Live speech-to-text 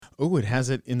Oh, it has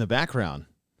it in the background.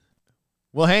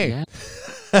 Well, hey. Yeah.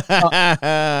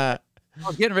 I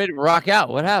was getting ready to rock out.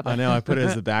 What happened? I know. I put it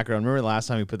as the background. Remember last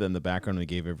time we put that in the background and we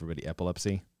gave everybody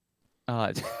epilepsy?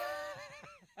 Or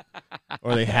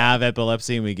they have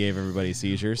epilepsy and we gave everybody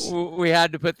seizures? We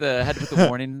had to put the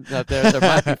warning up there. There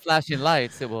might be flashing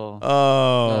lights that will.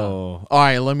 All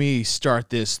right. Let me start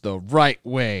this the right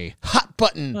way. Hot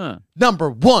button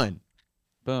number 1.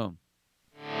 Boom.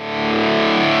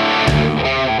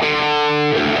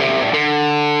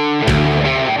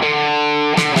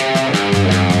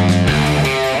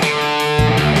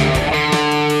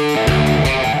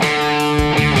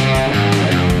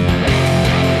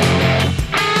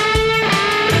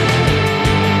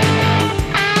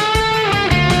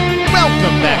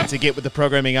 Back to Get With The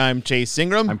Programming. I'm Chase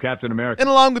Ingram. I'm Captain America. And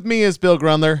along with me is Bill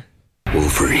Grundler.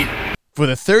 Wolverine. For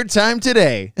the 3rd time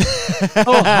today.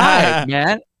 Oh, hi,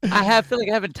 man. I feel like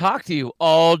I haven't talked to you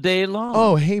all day long.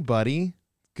 Oh, hey, buddy.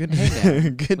 Good,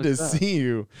 good to see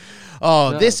you.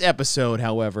 Oh, this episode,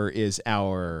 however, is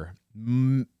our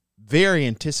very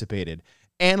anticipated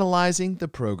Analyzing the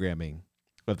Programming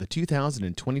of the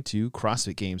 2022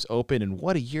 CrossFit Games Open. And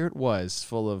what a year it was,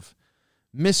 full of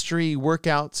mystery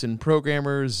workouts and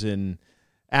programmers, and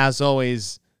as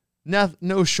always,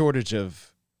 no shortage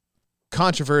of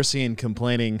controversy and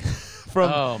complaining from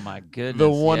oh my goodness, the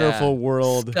wonderful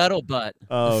world scuttlebutt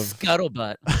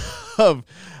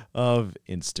of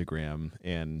Instagram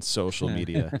and social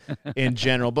media in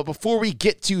general. But before we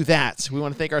get to that, we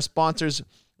want to thank our sponsors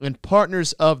and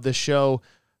partners of the show,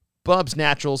 Bubs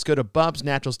Naturals. Go to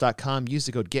bubsnaturals.com. Use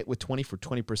the code GETWITH20 for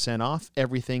 20% off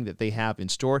everything that they have in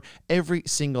store every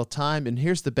single time. And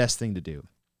here's the best thing to do.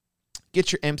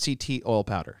 Get your MCT oil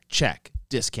powder. Check.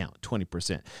 Discount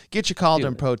 20%. Get your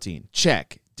collagen protein.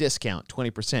 Check. Discount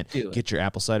 20%. Get your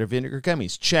apple cider vinegar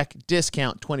gummies. Check.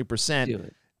 Discount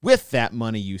 20%. With that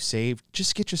money you save,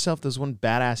 just get yourself those one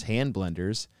badass hand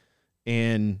blenders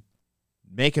and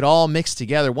make it all mixed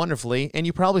together wonderfully. And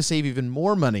you probably save even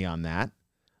more money on that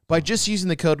by just using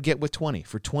the code GETWITH20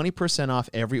 for 20% off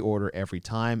every order every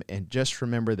time. And just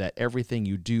remember that everything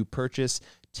you do purchase,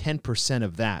 10%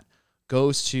 of that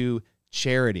goes to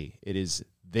charity. It is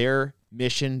their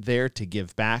mission there to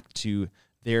give back to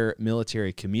their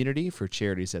military community for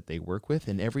charities that they work with.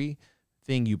 And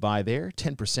everything you buy there,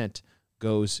 10%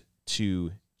 goes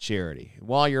to charity.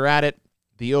 While you're at it,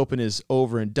 the Open is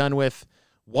over and done with.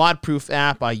 WODproof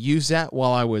app, I used that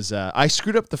while I was, I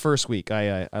screwed up the first week.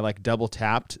 I like double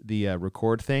tapped the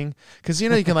record thing. Because, you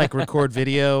can like record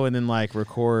video and then like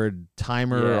record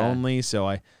timer only. So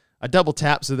I double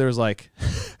tapped. So there was like,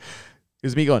 it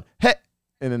was me going, hey,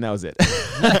 and then that was it.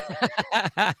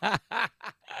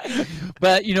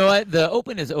 But you know what? The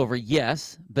Open is over,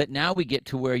 yes. But now we get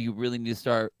to where you really need to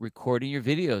start recording your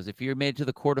videos. If you're made to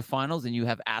the quarterfinals and you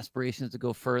have aspirations to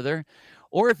go further,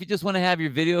 or if you just want to have your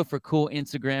video for cool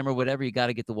Instagram or whatever, you got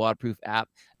to get the WODproof app.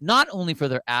 Not only for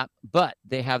their app, but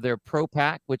they have their Pro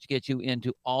Pack, which gets you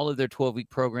into all of their 12-week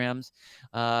programs,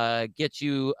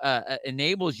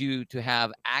 enables you to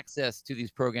have access to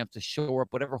these programs to shore up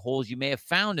whatever holes you may have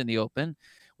found in the Open,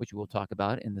 which we'll talk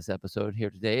about in this episode here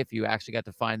today, if you actually got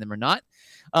to find them or not.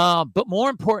 But more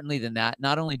importantly than that,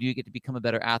 not only do you get to become a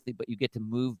better athlete, but you get to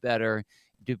move better,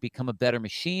 to become a better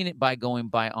machine by going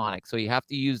bionic. So you have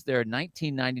to use their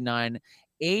 $19.99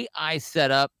 AI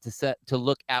setup to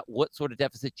look at what sort of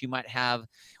deficits you might have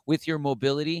with your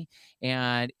mobility,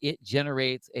 and it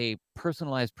generates a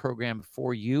personalized program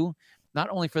for you, not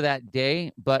only for that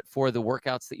day, but for the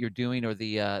workouts that you're doing or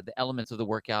the elements of the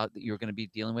workout that you're going to be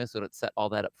dealing with. So it'll set all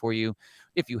that up for you.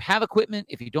 If you have equipment,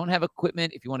 if you don't have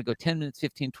equipment, if you want to go 10 minutes,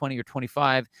 15, 20, or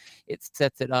 25, it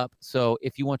sets it up. So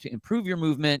if you want to improve your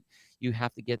movement, you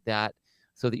have to get that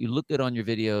so that you look good on your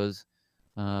videos.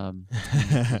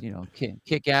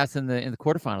 Kick ass in the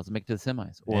quarterfinals and make it to the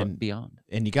semis or beyond.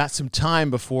 And you got some time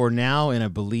before now, and I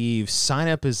believe sign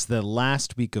up is the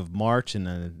last week of March, and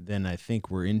then I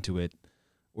think we're into it,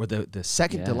 or the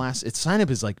second to last. Sign up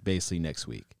is like basically next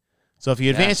week. So if you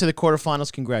advance to the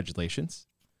quarterfinals, congratulations.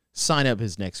 Sign up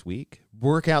is next week.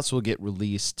 Workouts will get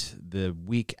released the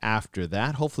week after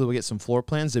that. Hopefully we'll get some floor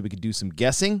plans that we could do some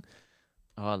guessing.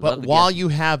 But while you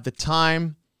have the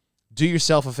time, do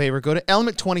yourself a favor. Go to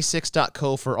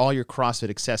element26.co for all your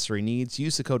CrossFit accessory needs.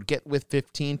 Use the code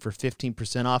GETWITH15 for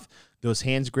 15% off. Those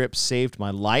hands grips saved my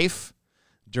life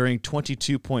during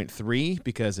 22.3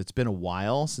 because it's been a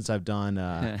while since I've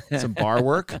done some bar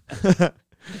work.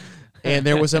 And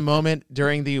there was a moment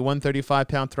during the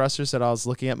 135-pound thrusters that I was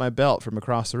looking at my belt from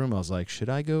across the room. I was like, should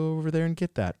I go over there and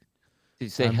get that? Did you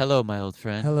say hello, my old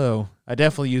friend? Hello. I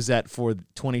definitely use that for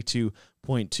 22.3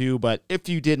 0.2. But if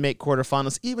you did make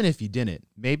quarterfinals, even if you didn't,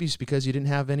 maybe it's because you didn't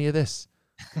have any of this.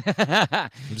 I'm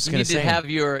just you gonna need to say. have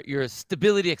your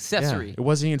stability accessory. Yeah, it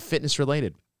wasn't even fitness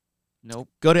related. Nope.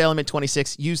 Go to Element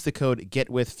 26, use the code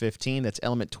GETWITH15. That's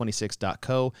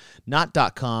element26.co,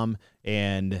 not .com.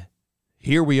 And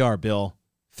here we are, Bill.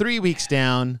 3 weeks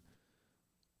down,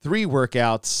 3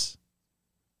 workouts,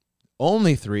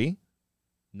 only 3.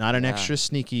 Not an extra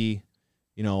sneaky,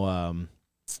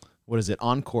 what is it,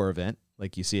 encore event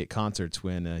like you see at concerts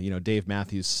when, Dave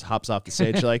Matthews hops off the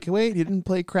stage like, wait, he didn't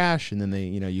play Crash. And then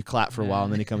you clap for a while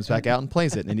and then he comes back out and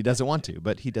plays it and he doesn't want to,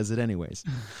 but he does it anyways.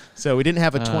 So we didn't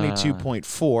have a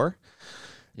 22.4.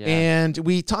 Yeah. And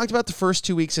we talked about the first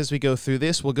 2 weeks as we go through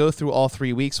this. We'll go through all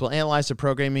 3 weeks. We'll analyze the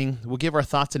programming. We'll give our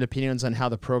thoughts and opinions on how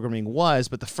the programming was.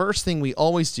 But the first thing we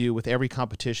always do with every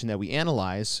competition that we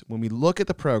analyze, when we look at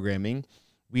the programming,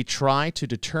 we try to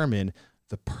determine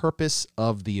the purpose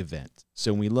of the event.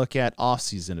 So when we look at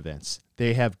off-season events,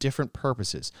 they have different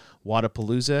purposes.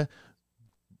 Wodapalooza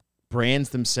brands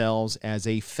themselves as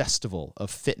a festival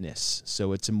of fitness.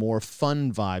 So it's a more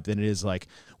fun vibe than it is like,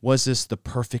 was this the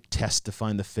perfect test to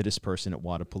find the fittest person at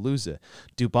Wodapalooza?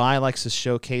 Dubai likes to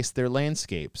showcase their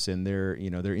landscapes and their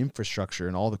infrastructure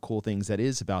and all the cool things that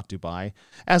is about Dubai,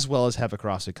 as well as have a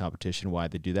CrossFit competition, why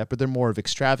they do that. But they're more of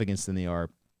extravagance than they are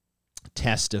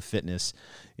test of fitness.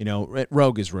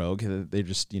 Rogue is Rogue. They're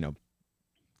just,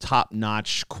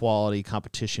 top-notch quality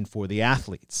competition for the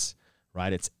athletes,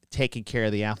 right? It's taking care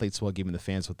of the athletes while giving the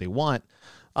fans what they want.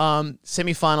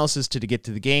 Semifinals is to get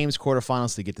to the games,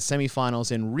 quarterfinals to get to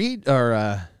semifinals, and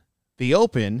the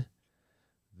Open,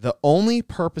 the only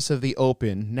purpose of the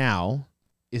Open now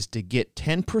is to get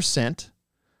 10%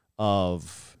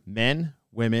 of men,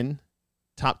 women,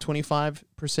 top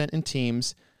 25% in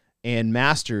teams, and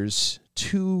masters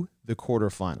to the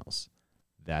quarterfinals.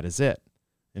 That is it.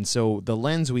 And so the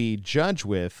lens we judge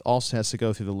with also has to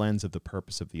go through the lens of the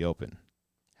purpose of the Open.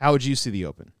 How would you see the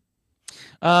Open?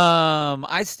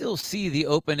 I still see the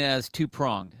Open as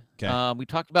two-pronged. Okay. We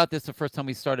talked about this the first time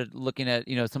we started looking at,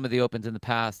 some of the Opens in the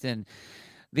past. And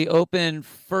the Open,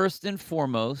 first and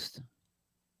foremost,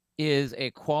 is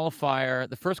a qualifier,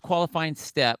 the first qualifying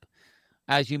step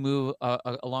as you move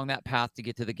along that path to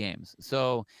get to the games.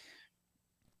 So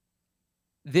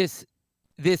this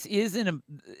is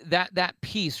that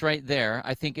piece right there,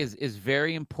 I think is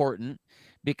very important,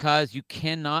 because you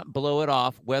cannot blow it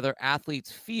off whether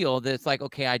athletes feel that it's like,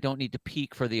 okay, I don't need to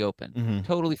peak for the Open. Mm-hmm.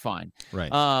 Totally fine.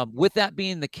 Right. With that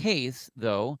being the case,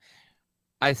 though,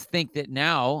 I think that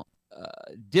now,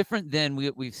 different than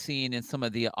we've seen in some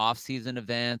of the off-season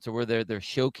events or where they're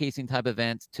showcasing type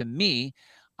events, to me,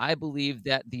 I believe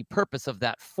that the purpose of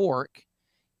that fork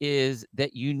is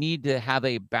that you need to have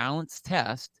a balanced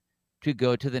test to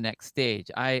go to the next stage.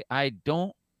 I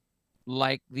don't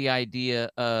like the idea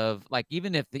of, like,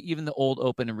 even the old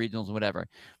Open and regionals and whatever,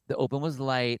 the Open was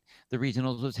light, the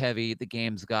regionals was heavy, the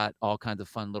games got all kinds of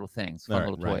fun little things,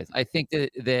 little toys. I think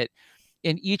that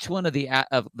in each one of the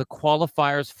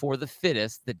qualifiers for the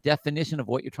fittest, the definition of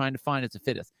what you're trying to find is the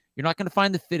fittest. You're not going to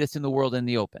find the fittest in the world in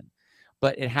the Open,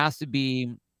 but it has to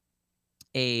be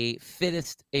a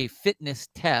fitness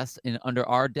test under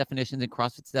our definitions and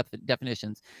CrossFit's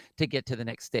definitions to get to the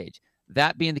next stage.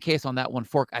 That being the case on that one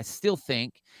fork, I still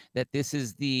think that this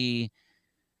is a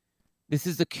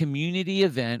community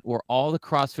event where all the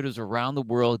CrossFitters around the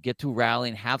world get to rally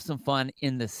and have some fun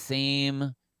in the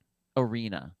same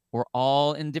arena. We're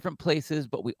all in different places,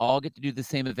 but we all get to do the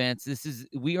same events.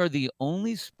 We are the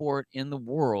only sport in the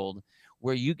world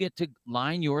where you get to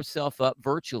line yourself up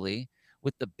virtually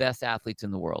with the best athletes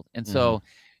in the world. And so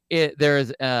there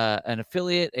is an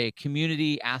affiliate, a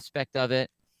community aspect of it,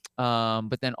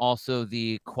 but then also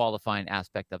the qualifying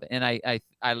aspect of it. And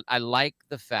I like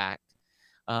the fact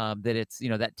that it's,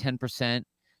 that 10%,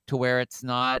 to where it's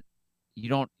not,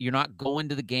 you're not going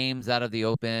to the games out of the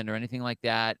Open or anything like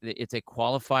that. It's a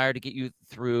qualifier to get you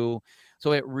through.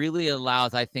 So it really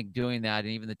allows, I think, doing that,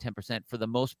 and even the 10%, for the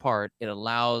most part, it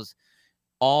allows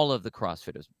all of the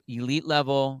CrossFitters, elite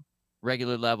level,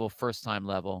 regular level, first time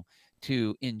level,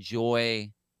 to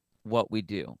enjoy what we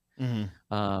do.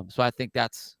 So I think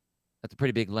that's a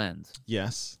pretty big lens.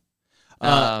 Yes.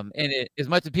 And as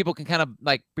much as people can kind of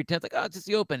like pretend like, oh, it's just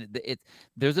the Open,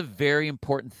 there's a very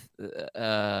important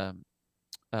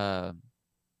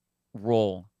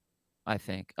role, I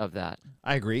think, of that.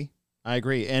 I agree.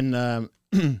 And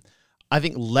I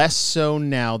think less so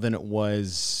now than it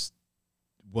was,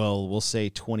 well, we'll say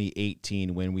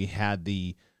 2018, when we had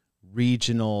the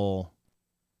regional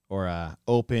or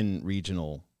Open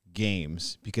regional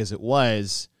games, because it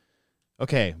was,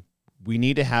 okay, we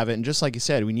need to have it. And just like you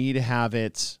said, we need to have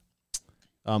it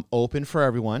open for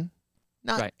everyone.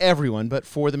 Not Right. everyone, but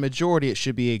for the majority, it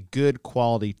should be a good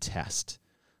quality test.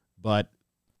 But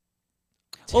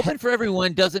Open for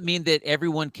everyone doesn't mean that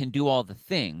everyone can do all the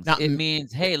things. Not It m-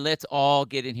 means, hey, let's all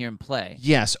get in here and play.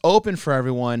 yes, open for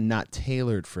everyone, not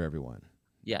tailored for everyone.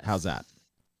 Yes. How's that?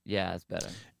 Yeah, that's better.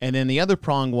 And then the other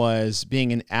prong was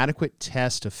being an adequate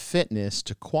test of fitness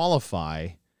to qualify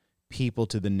people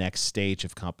to the next stage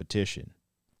of competition.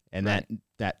 And Right.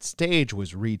 that stage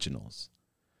was regionals.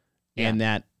 Yeah. And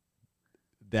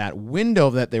that window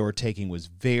that they were taking was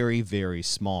very, very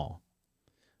small.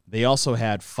 They also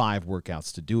had 5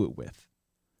 workouts to do it with.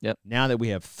 Yep. Now that we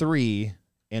have 3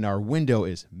 and our window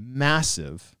is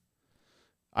massive,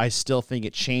 I still think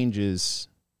it changes.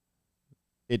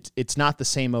 It's not the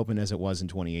same open as it was in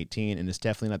 2018, and it's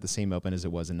definitely not the same open as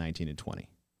it was in 19 and 20.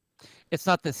 It's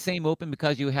not the same open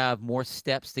because you have more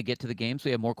steps to get to the game, so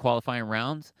you have more qualifying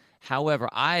rounds. However,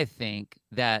 I think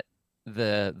that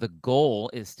the goal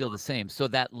is still the same. So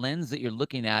that lens that you're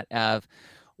looking at of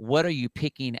what are you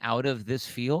picking out of this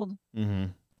field? Mm-hmm.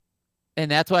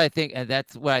 And that's what I think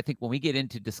when we get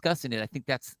into discussing it, I think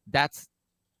that's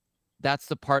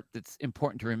the part that's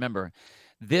important to remember.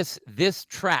 This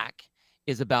track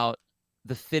is about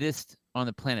the fittest on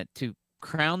the planet. To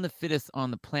crown the fittest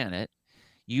on the planet,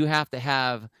 you have to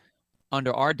have,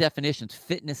 under our definitions,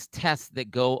 fitness tests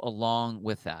that go along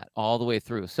with that all the way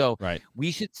through. So Right.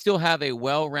 we should still have a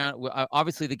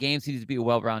obviously the games needs to be a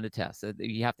well-rounded test.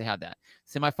 You have to have that.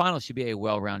 Semifinals should be a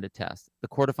well-rounded test. The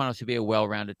quarterfinals should be a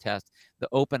well-rounded test. The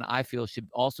open, I feel, should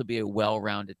also be a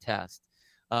well-rounded test.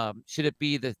 Should it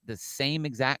be the same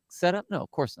exact setup? No,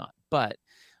 of course not. But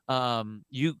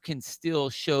you can still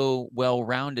show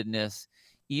well-roundedness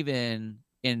even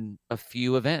in a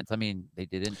few events. I mean, they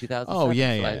did it in 2007. Oh,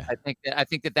 yeah, so yeah. I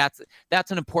think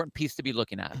that's an important piece to be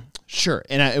looking at. Sure.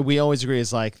 And we always agree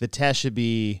is like the test should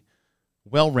be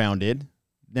well-rounded.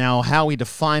 Now, how we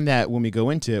define that when we go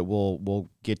into it, we'll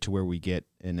get to where we get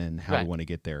and then how we want to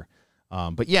get there.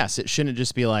 But yes, it shouldn't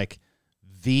just be like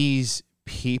these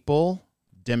people,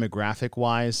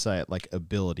 demographic-wise, like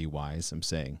ability-wise, I'm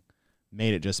saying,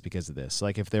 made it just because of this.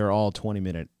 Like if they're all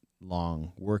 20-minute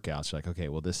long workouts, you're like, okay,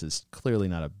 well, this is clearly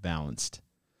not a balanced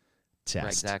test.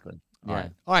 Right, exactly.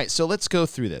 All right. So let's go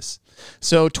through this.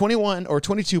 So 21 or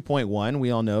 22.1,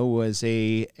 we all know, was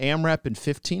a AMRAP in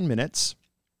 15 minutes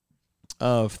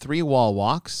of 3 wall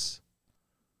walks,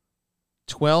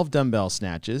 12 dumbbell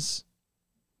snatches,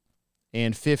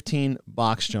 and 15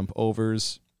 box jump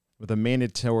overs with a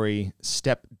mandatory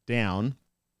step down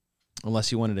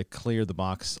unless you wanted to clear the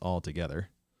box altogether.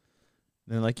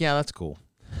 And they're like, yeah, that's cool.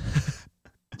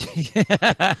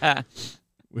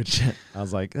 Which I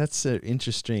was like, that's an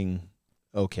interesting.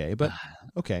 Okay, but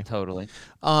okay. Totally.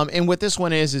 And what this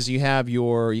one is you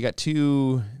got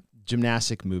 2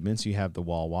 gymnastic movements. You have the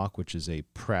wall walk, which is a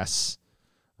press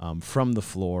from the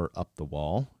floor up the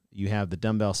wall. You have the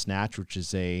dumbbell snatch, which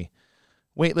is a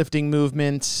weightlifting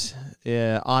movement.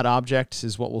 Odd object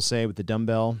is what we'll say with the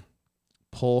dumbbell.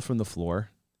 Pull from the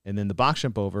floor. And then the box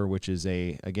jump over, which is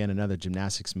another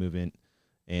gymnastics movement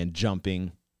and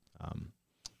jumping,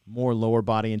 more lower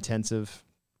body intensive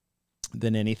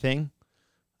than anything.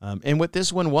 And what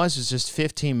this one was just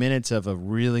 15 minutes of a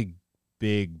really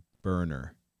big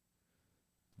burner.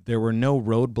 There were no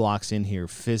roadblocks in here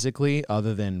physically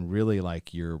other than really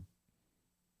like your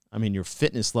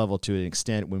fitness level to an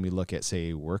extent when we look at,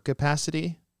 say, work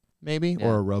capacity maybe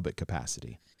or aerobic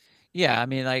capacity. Yeah, I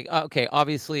mean, like, okay,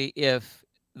 obviously if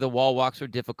the wall walks were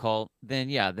difficult, then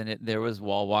there was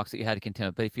wall walks that you had to contend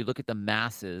with. But if you look at the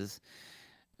masses,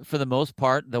 for the most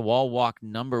part, the wall walk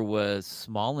number was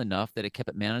small enough that it kept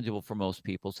it manageable for most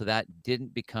people. So that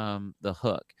didn't become the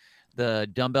hook. The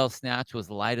dumbbell snatch was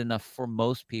light enough for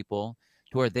most people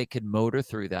to where they could motor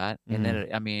through that. And then,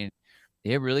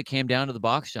 it really came down to the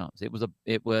box jumps.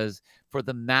 It was for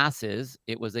the masses,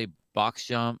 it was a box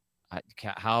jump.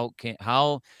 How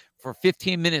for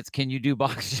 15 minutes can you do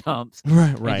box jumps?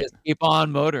 Right. And just keep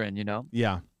on motoring,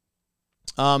 Yeah.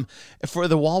 For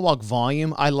the wall walk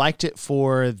volume, I liked it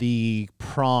for the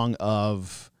prong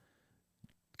of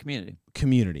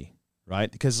community,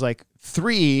 right? Because like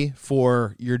 3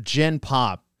 for your gen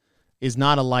pop is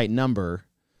not a light number.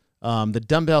 The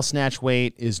dumbbell snatch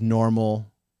weight is normal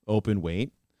open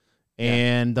weight,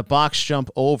 and the box jump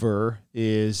over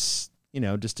is,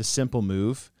 just a simple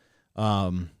move.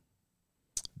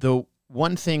 The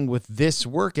one thing with this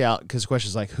workout, because the question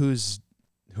is like, whose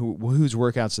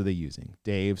workouts are they using?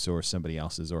 Dave's or somebody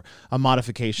else's or a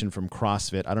modification from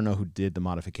CrossFit? I don't know who did the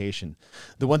modification.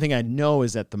 The one thing I know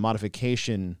is that the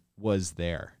modification was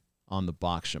there on the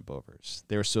box jump overs.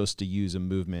 They were supposed to use a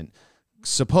movement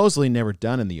supposedly never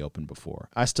done in the open before.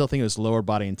 I still think it was lower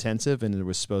body intensive, and it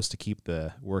was supposed to keep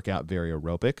the workout very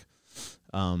aerobic.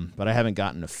 But I haven't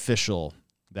gotten official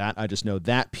that. I just know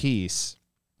that piece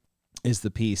is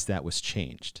the piece that was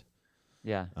changed.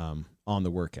 Yeah. On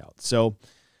the workout. So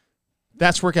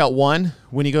that's workout 1.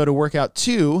 When you go to workout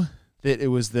 2, that it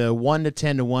was the 1 to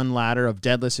 10 to 1 ladder of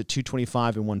deadlifts at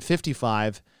 225 and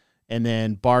 155, and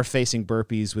then bar facing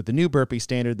burpees with the new burpee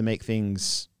standard to make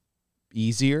things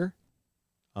easier.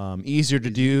 Easier to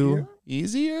do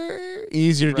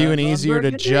and easier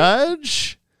to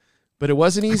judge. But it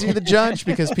wasn't easier to judge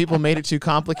because people made it too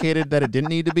complicated that it didn't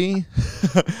need to be.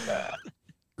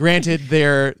 Granted,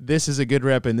 this is a good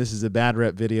rep and this is a bad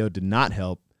rep video did not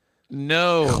help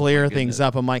clear things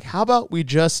up. I'm like, how about we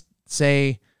just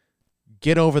say,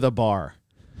 get over the bar?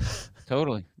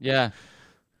 Totally. Yeah.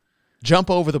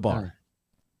 Jump over the bar.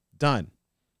 Done.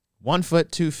 1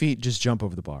 foot, 2 feet, just jump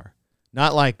over the bar.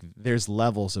 Not like there's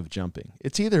levels of jumping.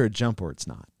 It's either a jump or it's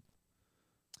not.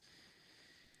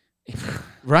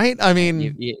 Right? I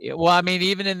mean, well, I mean,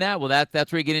 even in that,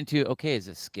 that's where you get into, okay, is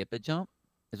it skip a jump?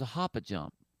 Is a hop a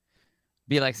jump?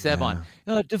 Be like Sevon.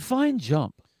 Define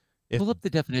jump. Pull up the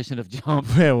definition of jump.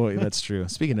 Yeah, well, that's true.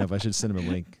 Speaking of, I should send him a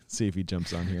link, see if he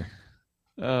jumps on here.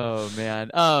 Oh man.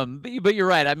 But you're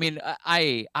right. I mean,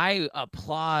 I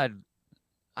applaud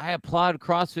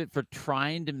CrossFit for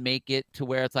trying to make it to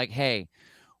where it's like, hey,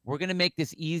 we're going to make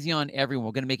this easy on everyone.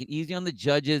 We're going to make it easy on the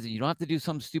judges. And you don't have to do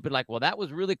something stupid like, well, that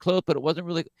was really close, but it wasn't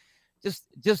really.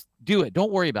 Just do it.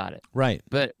 Don't worry about it. Right.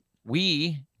 But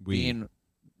we being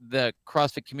the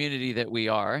CrossFit community that we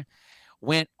are,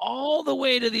 went all the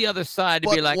way to the other side to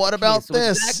be like, what about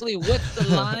this? Exactly. What's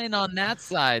the line on that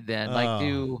side then? Like,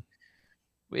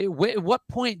 at what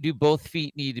point do both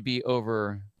feet need to be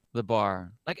over the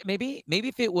bar? Like maybe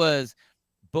if it was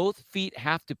both feet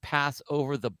have to pass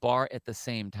over the bar at the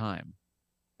same time.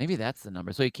 Maybe that's the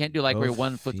number. So you can't do like where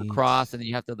 1 foot's across and then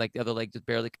you have to like the other leg just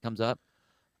barely comes up.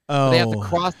 Oh, so they have to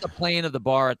cross the plane of the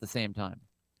bar at the same time.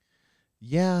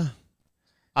 Yeah.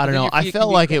 I don't know. I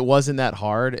felt like it wasn't that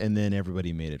hard, and then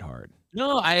everybody made it hard.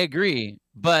 No, I agree.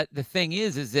 But the thing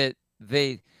is that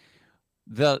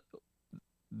the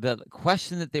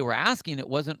question that they were asking, it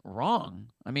wasn't wrong.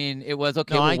 I mean, it was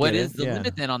okay. Well, what is the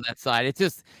limit then on that side? It's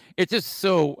just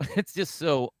so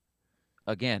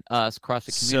again, us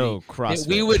CrossFit community. So CrossFit.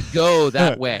 We would go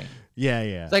that way. Yeah.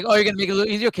 It's like, oh, you're gonna make it a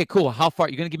little easier. Okay, cool. How far?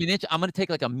 You're gonna give me an inch. I'm gonna take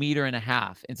like 1.5 meters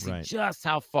and see just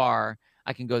how far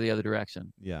I can go the other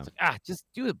direction. Yeah. It's like, just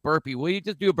do a burpee. Will you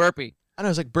just do a burpee? I know.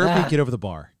 It's like burpee, get over the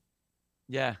bar.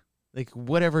 Yeah. Like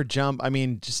whatever jump. I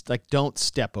mean, just like don't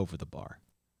step over the bar.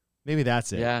 Maybe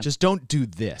that's it. Yeah. Just don't do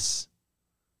this.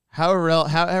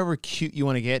 However cute you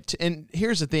want to get. And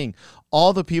here's the thing.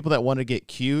 All the people that want to get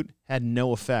cute had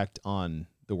no effect on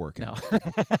the workout. No.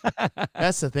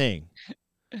 That's the thing.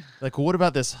 Like, what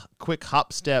about this quick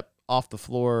hop step off the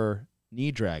floor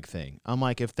knee drag thing? I'm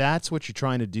like, if that's what you're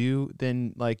trying to do,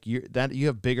 then like you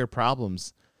have bigger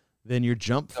problems than your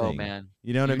jump thing. Oh man.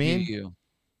 You know what I mean?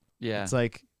 Yeah. It's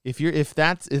like if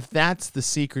that's the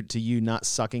secret to you not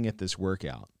sucking at this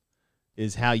workout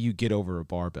is how you get over a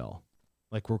barbell.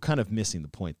 Like we're kind of missing the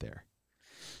point there.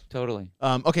 Totally.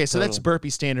 Okay, so that's burpee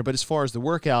standard, but as far as the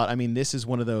workout, I mean, this is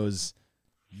one of those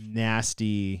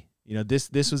nasty. You know,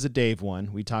 this was a Dave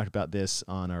one. We talked about this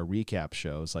on our recap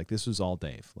shows. Like this was all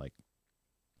Dave. Like,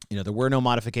 you know, there were no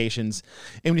modifications.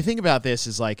 And when you think about this,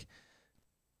 is like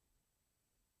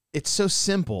it's so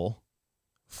simple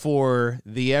for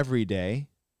the everyday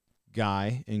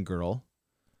guy and girl,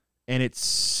 and it's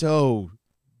so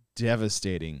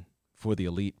devastating for the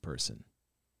elite person.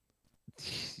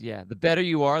 Yeah, the better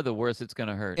you are, the worse it's going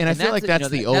to hurt. And I feel like that's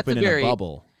the open in a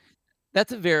bubble.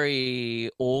 That's a very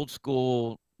old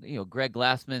school, Greg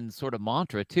Glassman sort of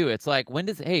mantra too. It's like, when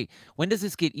does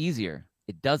this get easier?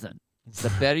 It doesn't.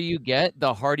 The better you get,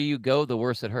 the harder you go, the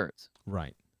worse it hurts.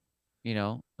 Right.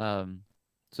 So,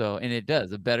 and it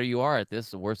does. The better you are at this,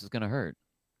 the worse it's going to hurt.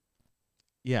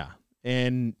 Yeah.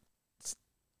 And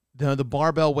the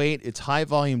barbell weight, it's high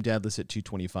volume deadlifts at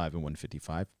 225 and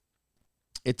 155.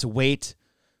 It's a weight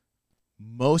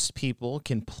most people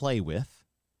can play with.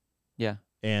 Yeah.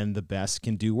 And the best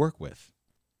can do work with.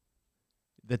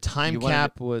 The time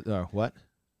cap was what?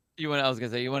 I was gonna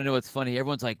say, you want to know what's funny?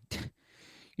 Everyone's like,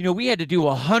 we had to do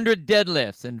 100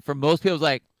 deadlifts, and for most people, it's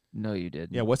like, no, you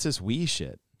didn't. Yeah, what's this we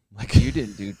shit? Like you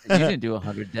didn't do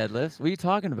 100 deadlifts. What are you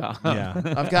talking about? Yeah,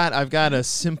 I've got a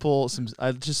simple.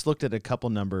 I just looked at a couple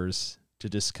numbers to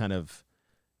just kind of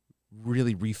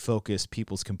really refocus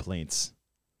people's complaints.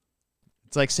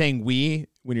 It's like saying we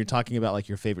when you're talking about like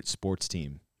your favorite sports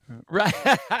team. Right.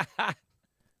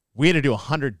 We had to do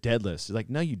 100 deadlifts. You're like,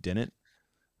 no, you didn't.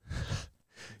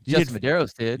 Justin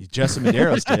Medeiros did. Justin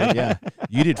Medeiros did, yeah.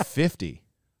 You did 50.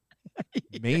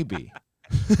 Maybe.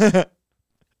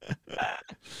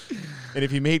 And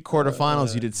if you made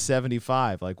quarterfinals, you did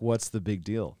 75. Like, what's the big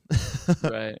deal?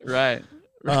 Right.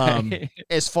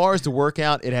 As far as the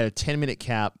workout, it had a 10-minute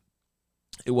cap.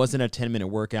 It wasn't a 10-minute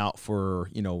workout for,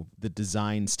 the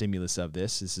design stimulus of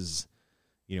this. This is,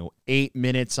 8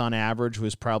 minutes on average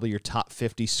was probably your top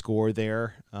 50 score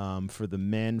there for the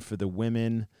men. For the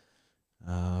women,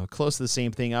 close to the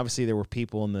same thing. Obviously, there were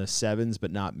people in the 7s,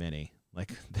 but not many.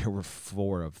 Like, there were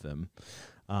 4 of them.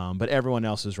 But everyone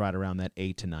else was right around that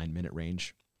 8 to 9 minute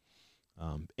range.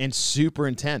 And super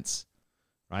intense,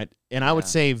 right? And I would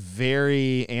say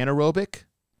very anaerobic.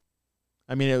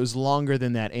 I mean, it was longer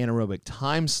than that anaerobic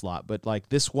time slot, but like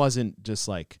this wasn't just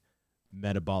like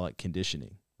metabolic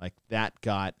conditioning. Like that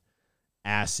got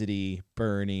acidy,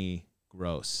 burny,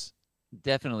 gross.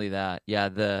 Definitely that. Yeah,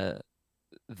 the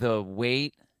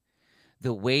weight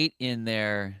in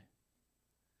there.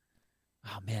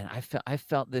 Oh man, I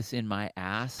felt this in my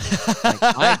ass. Like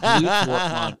my glutes were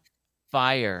on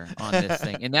fire on this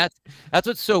thing. And that's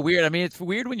what's so weird. I mean, it's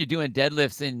weird when you're doing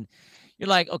deadlifts and you're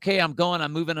like, okay, I'm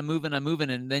moving.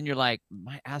 And then you're like,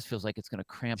 my ass feels like it's going to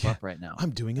cramp up right now.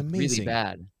 I'm doing It's amazing. really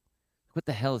bad. What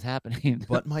the hell is happening?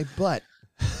 But my butt.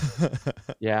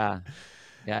 Yeah.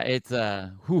 It's,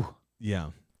 whew.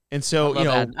 Yeah. And so,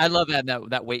 I love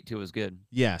that weight too is good.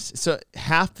 Yes. So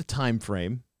half the time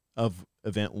frame of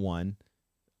event 1,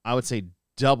 I would say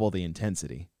double the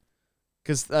intensity.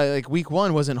 Because like week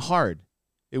 1 wasn't hard.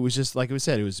 It was just, like we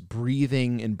said, it was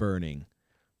breathing and burning.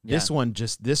 Yeah.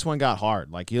 This one got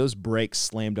hard. Like those brakes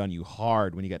slammed on you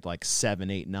hard when you got like 7,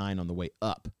 8, 9 on the way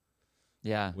up.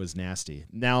 Yeah. It was nasty.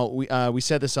 Now, we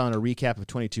said this on a recap of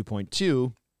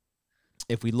 22.2.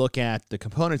 If we look at the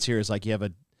components here, is like you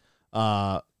have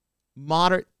a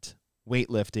moderate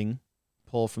weightlifting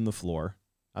pull from the floor.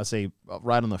 I'll say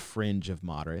right on the fringe of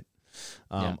moderate,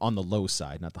 on the low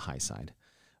side, not the high side.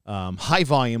 High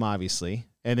volume, obviously,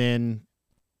 and then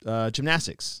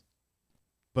gymnastics.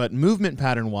 But movement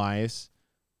pattern-wise,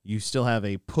 you still have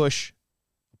a push,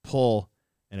 a pull,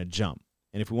 and a jump.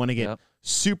 And if we want to get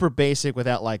super basic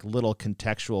without like little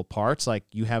contextual parts, like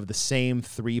you have the same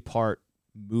 3-part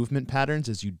movement patterns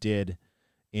as you did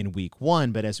in week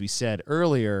 1. But as we said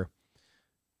earlier,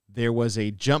 there was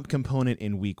a jump component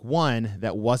in week 1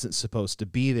 that wasn't supposed to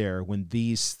be there when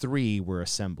these 3 were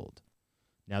assembled.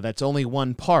 Now, that's only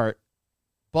one part,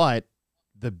 but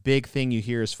the big thing you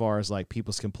hear as far as like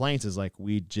people's complaints is like,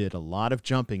 we did a lot of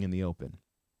jumping in the open.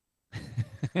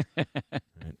 Right?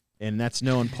 And that's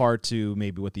known part to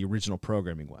maybe what the original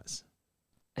programming was.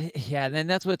 Yeah, and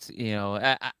that's what's,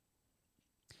 I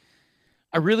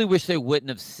really wish they wouldn't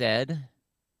have said,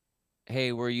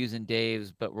 hey, we're using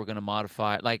Dave's, but we're going to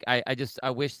modify it. Like,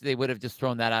 I wish they would have just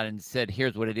thrown that out and said,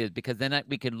 here's what it is, because then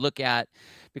we could look at,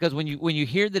 because when you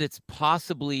hear that it's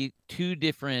possibly 2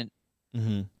 different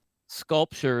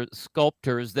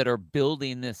sculptors that are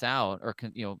building this out, or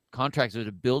contractors that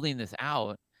are building this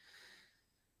out,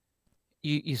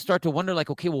 you start to wonder,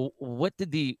 like, okay, well, what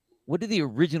did the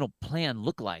original plan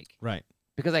look like? Right.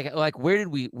 Because like where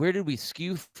did we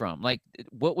skew from? Like,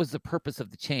 what was the purpose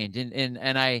of the change?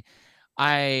 And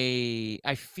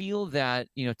I feel that,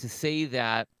 to say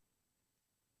that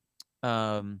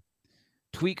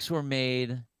tweaks were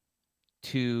made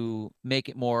to make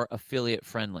it more affiliate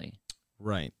friendly.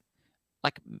 Right.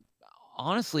 Like,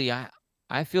 honestly,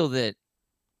 I feel that,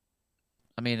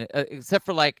 I mean, except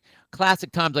for like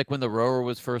classic times, like when the rower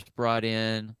was first brought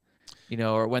in,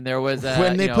 or when there was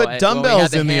when they put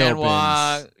dumbbells in the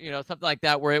opens, something like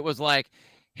that, where it was like,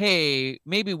 hey,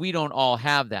 maybe we don't all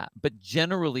have that, but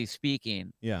generally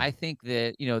speaking, I think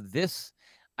that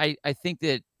I think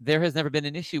that there has never been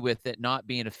an issue with it not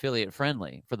being affiliate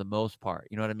friendly for the most part.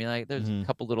 You know what I mean? Like, there's a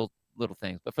couple little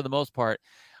things, but for the most part,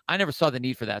 I never saw the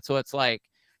need for that. So it's like,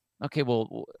 okay,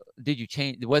 well, did you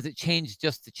change? Was it changed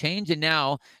just to change? And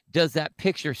now, does that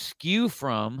picture skew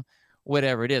from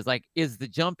whatever it is? Like, is the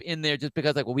jump in there just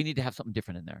because, like, well, we need to have something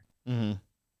different in there,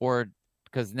 or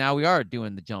because now we are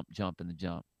doing the jump and the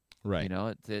jump, right?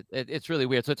 It's really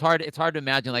weird. So it's hard to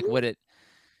imagine like what it.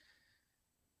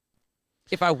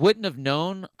 If I wouldn't have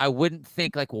known, I wouldn't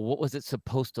think like, well, what was it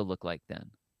supposed to look like then?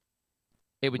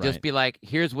 It would just be like,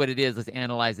 here's what it is. Let's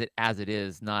analyze it as it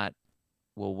is, not,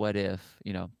 well, what if,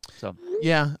 so.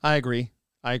 Yeah, I agree.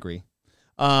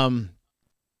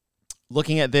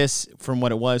 Looking at this from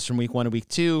what it was from week 1 to week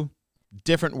 2,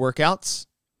 different workouts,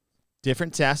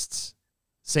 different tests,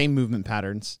 same movement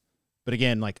patterns. But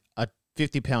again, like a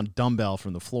 50-pound dumbbell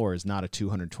from the floor is not a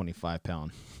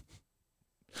 225-pound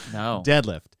no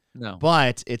deadlift. No.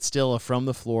 but it's still a from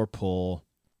the floor pull.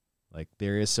 Like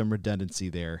there is some redundancy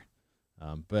there.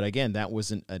 But again, that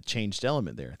wasn't a changed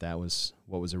element there. That was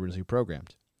what was originally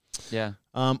programmed. Yeah.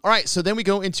 All right. So then we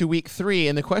go into week 3,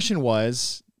 and the question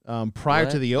was prior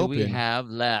to the open, what do we have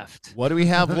left? what do we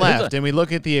have left? And we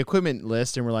look at the equipment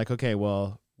list, and we're like, okay,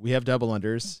 well, we have double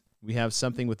unders. We have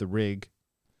something with the rig,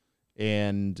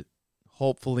 and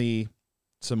hopefully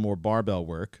some more barbell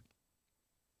work.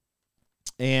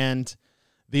 And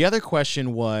the other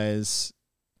question was,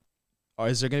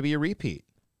 is there going to be a repeat?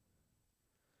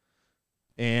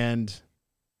 And,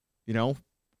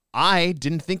 I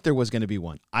didn't think there was going to be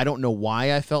one. I don't know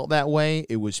why I felt that way.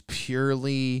 It was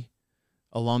purely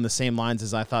along the same lines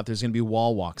as I thought there's going to be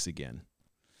wall walks again.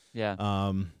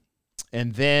 Yeah.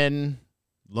 And then,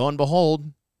 lo and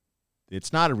behold,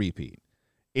 it's not a repeat.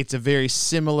 It's a very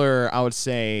similar, I would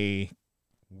say,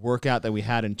 workout that we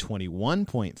had in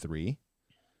 21.3,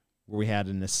 where we had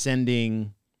an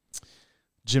ascending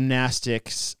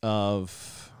gymnastics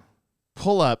of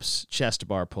pull-ups, chest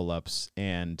bar pull-ups,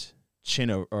 and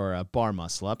bar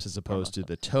muscle-ups, as opposed to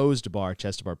the toes to bar,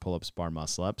 chest to bar pull-ups, bar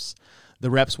muscle-ups. The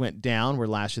reps went down, where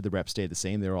last year the reps stayed the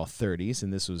same. They were all 30s,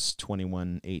 and this was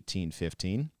 21, 18,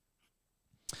 15.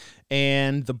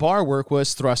 And the bar work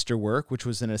was thruster work, which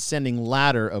was an ascending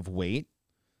ladder of weight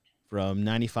from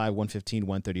 95, 115,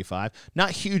 135.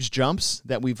 Not huge jumps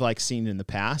that we've seen in the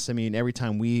past. I mean, every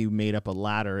time we made up a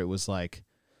ladder, it was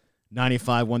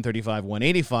 95, 135,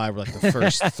 185 were the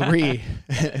first 3.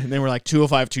 And then we're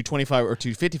 205, 225, or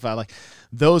 255.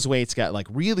 Those weights got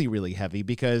really, really heavy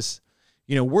because,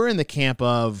 we're in the camp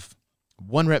of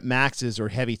 1 rep maxes or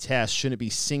heavy tests shouldn't be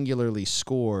singularly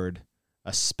scored,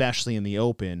 especially in the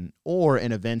open or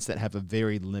in events that have a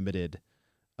very limited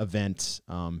event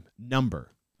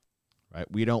number, right?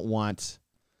 We don't want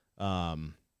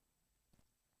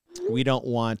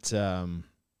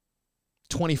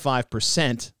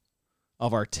 25%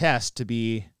 of our test to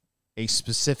be a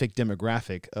specific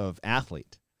demographic of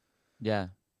athlete. Yeah.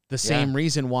 The same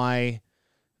reason why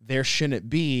there shouldn't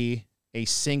be a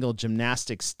single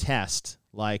gymnastics test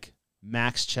like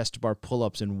max chest bar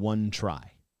pull-ups in 1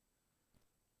 try.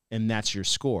 And that's your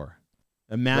score.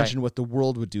 Imagine what the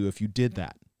world would do if you did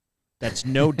that. That's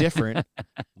no different,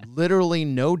 literally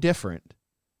no different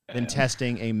than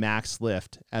testing a max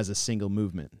lift as a single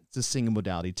movement. It's a single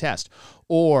modality test.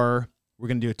 Or we're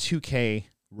going to do a 2K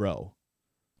row.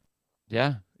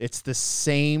 Yeah. It's the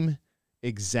same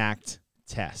exact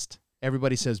test.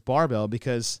 Everybody says barbell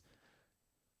because,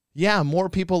 more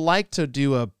people like to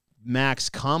do a max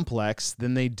complex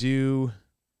than they do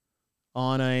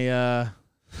on a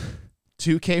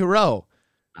 2K row.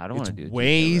 I don't want to do it. It's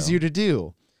way easier to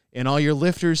do. And all your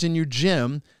lifters in your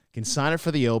gym can sign up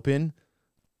for the open,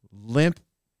 limp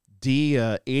D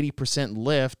 80%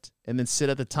 lift, and then sit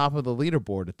at the top of the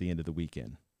leaderboard at the end of the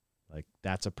weekend.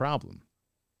 That's a problem.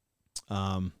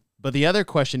 But the other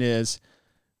question is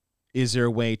there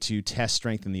a way to test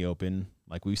strength in the open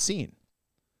like we've seen?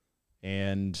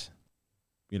 And,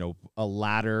 a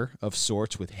ladder of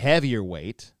sorts with heavier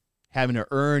weight, having to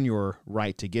earn your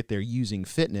right to get there using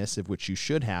fitness, of which you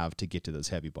should have to get to those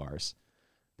heavy bars.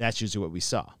 That's usually what we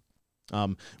saw.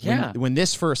 When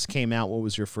this first came out, what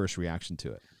was your first reaction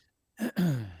to it?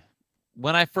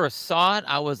 When I first saw it,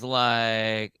 I was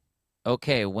like,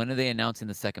 okay, when are they announcing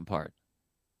the second part?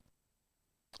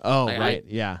 Oh, right.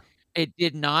 Yeah. It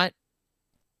did not.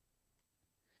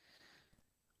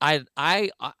 I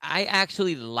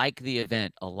actually like the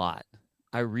event a lot.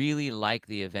 I really like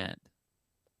the event.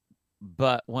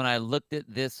 But when I looked at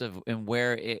this and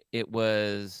where it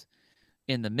was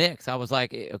in the mix, I was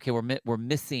like, okay, we're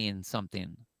missing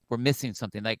something. We're missing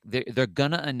something. They're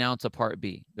gonna announce a part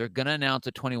B. They're gonna announce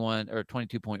a 21 or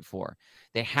 22.4.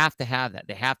 They have to have that.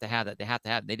 They have to have that. They have to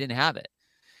have it. They didn't have it.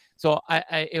 So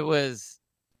I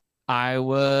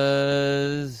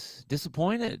was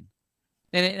disappointed.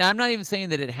 And I'm not even saying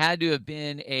that it had to have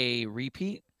been a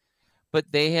repeat,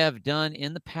 but they have done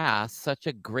in the past such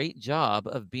a great job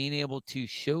of being able to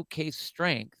showcase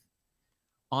strength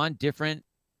on different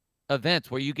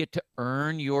events where you get to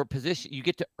earn your position. You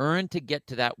get to earn to get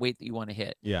to that weight that you want to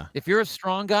hit. Yeah. If you're a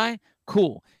strong guy,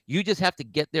 cool. You just have to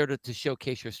get there to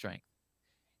showcase your strength.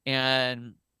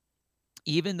 And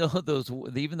even though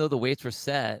the weights were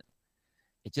set,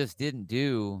 it just didn't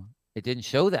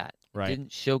show that. Right. It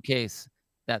didn't showcase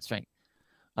that strength.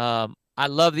 I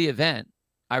love the event.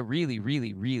 I really,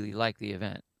 really, really like the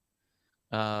event.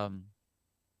 But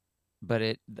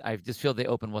I just feel the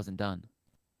open wasn't done.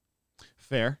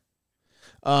 Fair.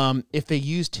 If they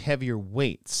used heavier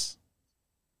weights,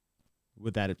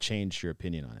 would that have changed your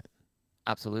opinion on it?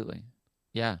 Absolutely.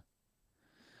 Yeah.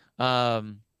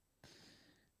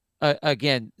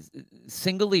 again,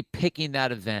 singly picking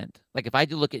that event, like if I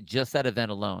do look at just that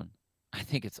event alone, I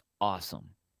think it's awesome.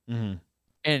 Mm-hmm.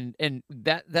 And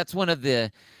that's one of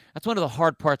the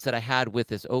hard parts that I had with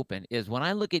this open is when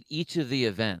I look at each of the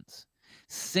events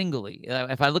singly,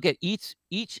 if I look at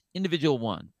each individual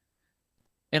one,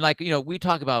 and like, we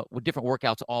talk about with different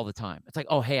workouts all the time. It's like,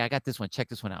 oh, hey, I got this one. Check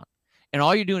this one out. And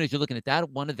all you're doing is you're looking at that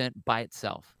one event by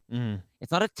itself. Mm-hmm.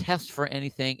 It's not a test for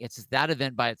anything. It's just that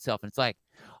event by itself. And it's like,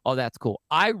 oh, that's cool.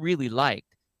 I really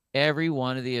liked every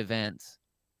one of the events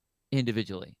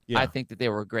individually. Yeah. I think that they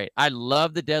were great. I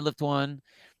love the deadlift one,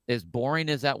 as boring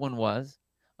as that one was.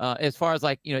 As far as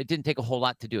like, it didn't take a whole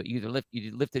lot to do it. You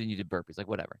lifted and you did burpees, like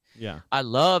whatever. Yeah. I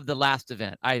love the last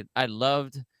event. I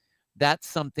loved, that's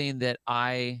something that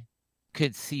I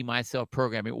could see myself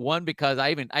programming. One, because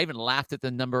I even laughed at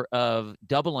the number of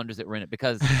double unders that were in it,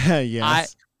 because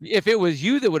yes. if it was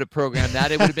you that would have programmed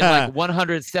that, it would have been like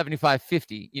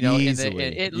 175.50,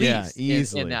 easily. at least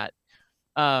easily. in that.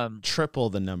 Triple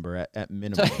the number at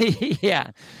minimum. So,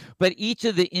 yeah, but each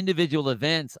of the individual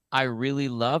events I really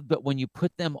loved, but when you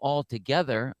put them all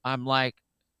together, I'm like,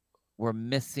 we are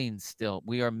missing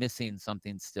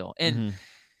something still. And Mm-hmm.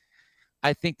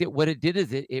 I think that what it did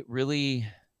is it really,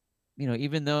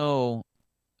 even though,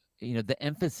 the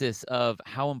emphasis of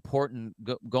how important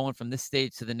going from this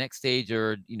stage to the next stage,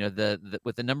 or, the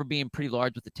with the number being pretty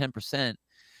large with the 10%,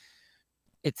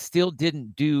 it still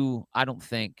didn't do, I don't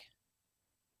think,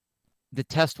 the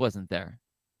test wasn't there.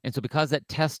 And so because that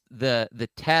test, the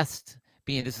test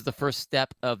being, this is the first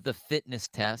step of the fitness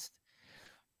test,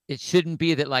 it shouldn't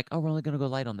be that like, oh, we're only going to go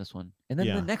light on this one. And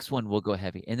then the next one will go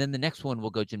heavy. And then the next one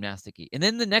will go gymnastic-y. And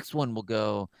then the next one will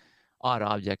go odd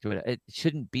object or whatever. It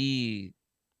shouldn't be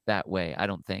that way, I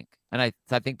don't think. And I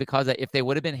think because if they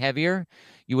would have been heavier,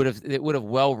 it would have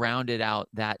well rounded out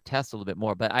that test a little bit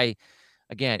more. But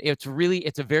again, it's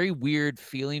a very weird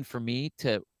feeling for me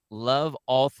to love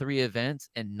all three events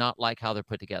and not like how they're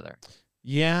put together.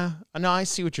 Yeah, no, I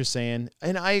see what you're saying.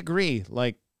 And I agree.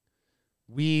 Like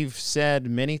we've said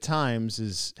many times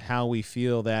is how we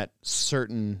feel that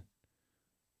certain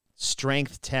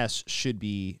strength tests should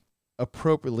be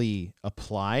appropriately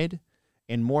applied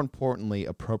and, more importantly,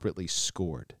 appropriately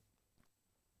scored.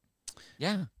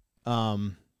 Yeah. I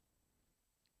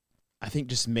think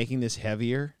just making this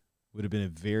heavier would have been a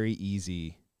very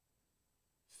easy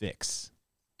fix.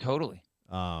 Totally.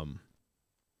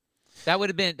 That would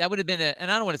have been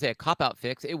and I don't want to say a cop-out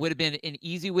fix. It would have been an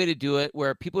easy way to do it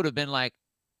where people would have been like,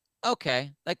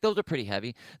 okay, like those are pretty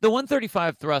heavy. The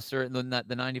 135 thruster and the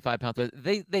 95-pound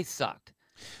thruster, they sucked.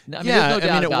 I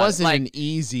mean, it wasn't an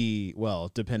easy,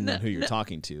 well, depending on who you're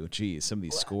talking to. Geez, some of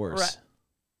these scores.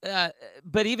 Right.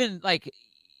 But even like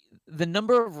the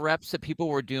number of reps that people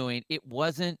were doing, it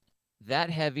wasn't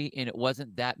that heavy and it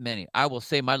wasn't that many. I will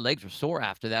say my legs were sore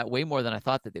after that, way more than I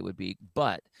thought that they would be,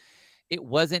 but it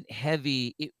wasn't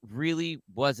heavy. It really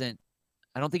wasn't.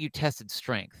 I don't think you tested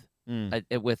strength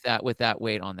with that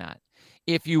weight on that.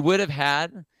 If you would have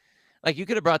had, like, you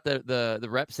could have brought the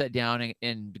rep set down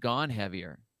and gone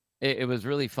heavier. It was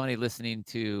really funny listening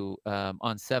to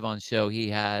on Sevon's show.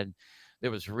 There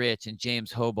was Rich and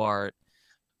James Hobart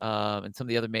and some of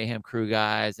the other Mayhem Crew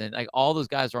guys, and like all those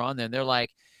guys are on there, and they're like,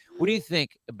 what do you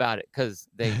think about it? Because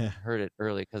they heard it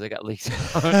early because they got leaked.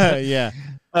 Yeah.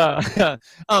 But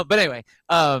anyway,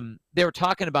 they were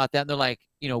talking about that, and they're like,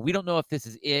 we don't know if this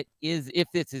is it. If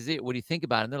this is it, what do you think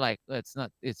about it? And they're like, it's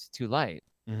not. It's too light.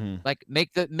 Mm-hmm. Like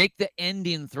make the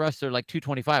ending thruster like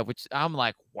 225, which I'm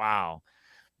like, wow,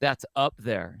 that's up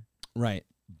there. Right.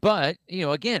 But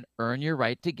again, earn your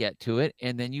right to get to it,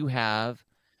 and then you have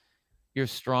your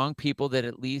strong people that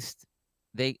at least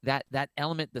that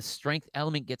element, the strength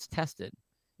element, gets tested.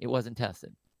 It wasn't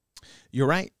tested. You're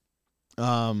right.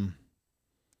 And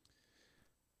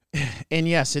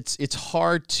yes, it's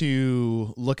hard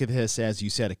to look at this, as you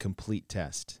said, a complete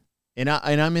test. And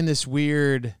I'm in this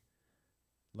weird,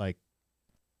 like,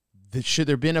 should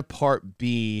there been a part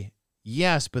B?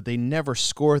 Yes, but they never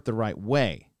score it the right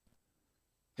way.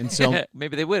 And so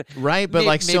maybe they would. Right, but maybe,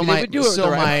 like, so my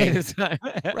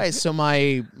right, so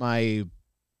my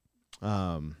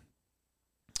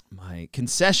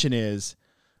concession is,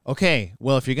 okay,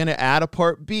 well, if you're going to add a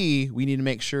part B, we need to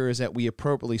make sure is that we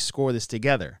appropriately score this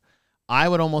together. I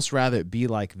would almost rather it be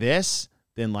like this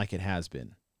than like it has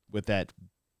been, with that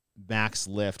max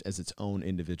lift as its own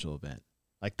individual event.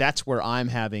 Like, that's where I'm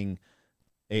having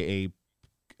a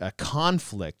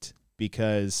conflict,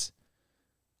 because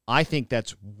I think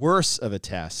that's worse of a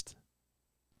test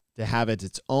to have it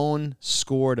its own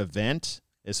scored event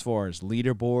as far as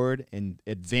leaderboard and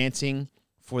advancing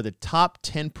for the top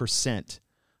 10%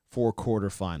 for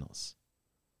quarterfinals.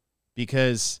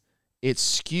 because it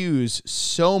skews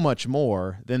so much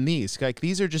more than these. Like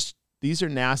these are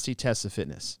nasty tests of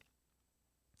fitness.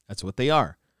 That's what they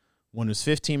are. One was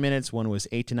 15 minutes, one was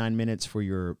 8 to 9 minutes for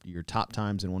your top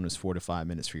times, and one was 4 to 5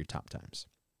 minutes for your top times.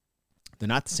 They're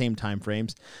not the same time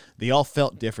frames. They all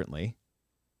felt differently,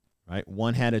 right?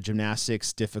 One had a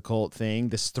gymnastics difficult thing.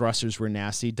 The thrusters were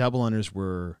nasty. Double unders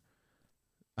were,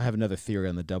 I have another theory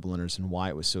on the double unders and why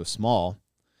it was so small.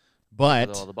 But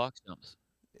with all the box jumps.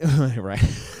 Right.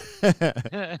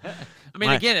 I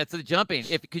mean, again, it's the jumping.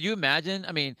 Could you imagine?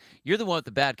 I mean, you're the one with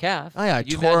the bad calf. Oh, yeah, I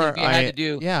Could you imagine if you had to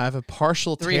do I have a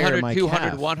partial tear 300, in my 200,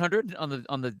 calf. 100 on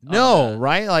the No,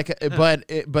 right? Like,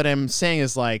 but I'm saying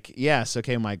is like, yes,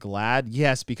 okay, am I glad?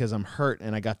 Yes, because I'm hurt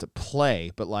and I got to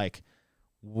play. But like,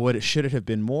 should it have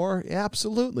been more? Yeah,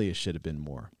 absolutely, it should have been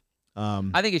more.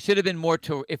 I think it should have been more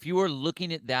if you were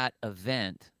looking at that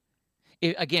event.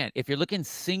 If you're looking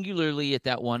singularly at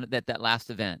that last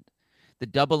event, the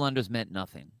double unders meant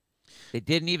nothing. They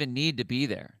didn't even need to be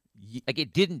there. Like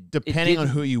it didn't. Depending on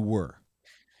who you were.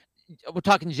 We're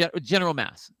talking general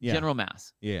mass. Yeah. General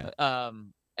mass. Yeah.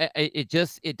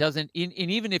 It doesn't. And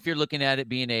even if you're looking at it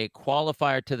being a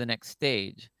qualifier to the next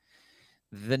stage,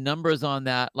 the numbers on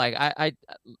that, like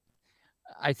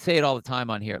I say it all the time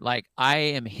on here. Like I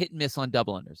am hit and miss on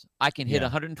double unders. I can hit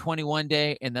 120 one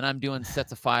day, and then I'm doing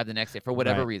sets of 5 the next day for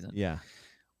whatever reason. Yeah.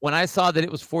 When I saw that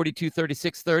it was 42,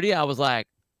 36, 30, I was like,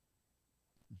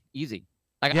 easy.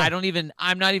 Like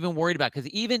I'm not even worried about it, because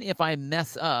even if I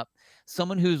mess up,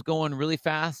 someone who's going really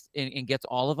fast and gets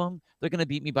all of them, they're going to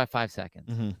beat me by 5 seconds.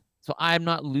 Mm-hmm. So I'm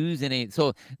not losing any.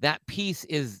 So that piece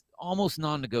is almost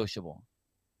non-negotiable.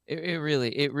 It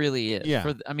really is. Yeah.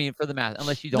 For the math,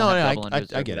 unless you don't have double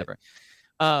unders I get whatever.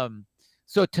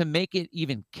 So to make it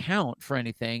even count for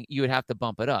anything, you would have to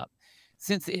bump it up.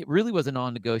 Since it really was a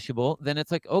non-negotiable, then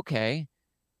it's like, okay,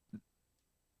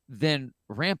 then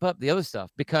ramp up the other stuff.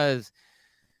 Because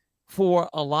for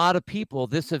a lot of people,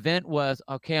 this event was,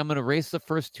 okay, I'm going to race the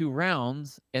first 2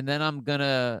 rounds, and then I'm going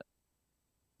to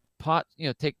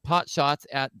take pot shots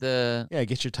at the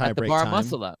get your tie break bar time.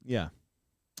 muscle up. Yeah.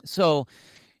 So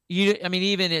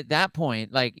even at that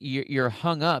point, like you're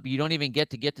hung up. You don't even get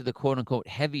to the quote unquote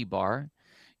heavy bar.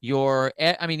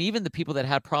 Even the people that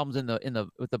had problems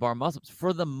with the bar muscle-ups,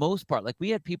 for the most part, like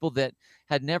we had people that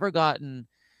had never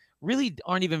really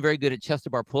aren't even very good at chest to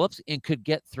bar pull-ups and could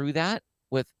get through that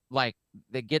with like,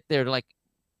 they get there to like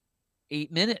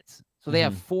 8 minutes. So they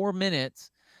have 4 minutes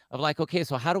of like, okay,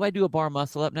 so how do I do a bar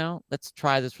muscle up now? Let's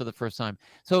try this for the first time.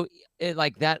 So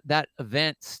that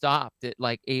event stopped at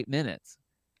like 8 minutes.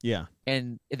 Yeah.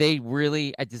 And they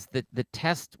really, the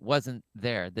test wasn't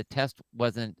there. The test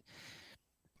wasn't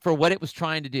for what it was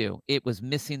trying to do. It was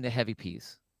missing the heavy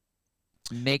piece.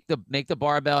 Make the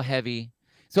barbell heavy.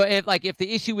 So if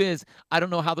the issue is, I don't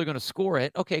know how they're going to score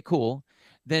it. Okay, cool.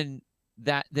 Then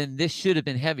this should have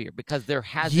been heavier, because there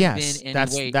hasn't been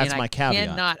any weight. That's my caveat.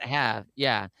 Cannot have.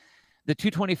 Yeah. The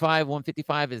 225,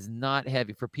 155 is not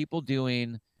heavy for people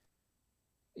doing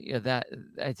that.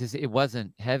 It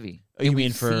wasn't heavy. You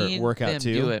mean for workout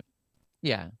too? Do it.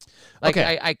 Yeah. Like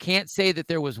okay. I can't say that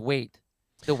there was weight.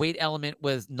 The weight element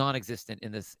was non-existent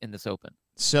in this open.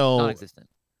 So non-existent.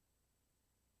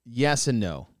 Yes and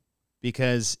no.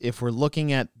 Because if we're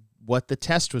looking at what the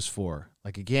test was for,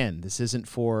 like again, this isn't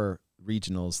for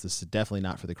regionals. This is definitely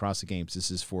not for the CrossFit Games.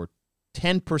 This is for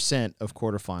 10% of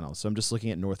quarterfinals. So I'm just looking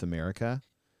at North America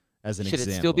as an example.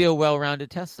 Should it still be a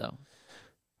well-rounded test, though?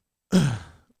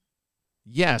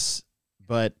 Yes,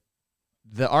 but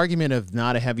the argument of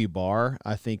not a heavy bar,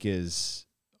 I think, is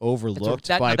overlooked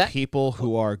by people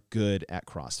who are good at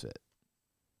CrossFit,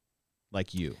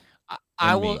 like you.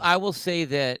 I will say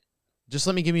that. Just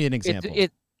let me give you an example.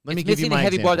 Let me give you my my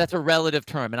heavy example. Bar. That's a relative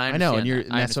term, and I know,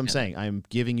 and that's what I'm saying. I'm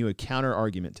giving you a counter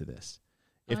argument to this.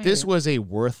 If this was a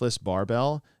worthless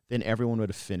barbell, then everyone would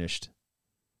have finished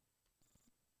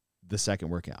the second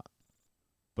workout.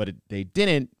 But they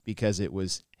didn't, because it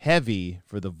was heavy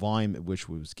for the volume at which it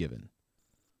was given.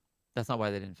 That's not why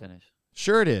they didn't finish.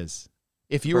 Sure it is.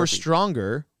 If you were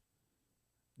stronger,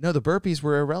 no, the burpees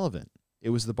were irrelevant. It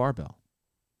was the barbell.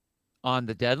 On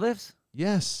the deadlifts?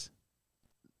 Yes.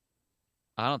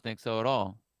 I don't think so at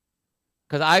all.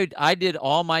 Because I did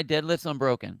all my deadlifts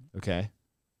unbroken. Okay.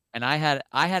 And I had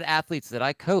athletes that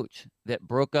I coach that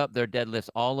broke up their deadlifts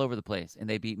all over the place, and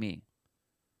they beat me.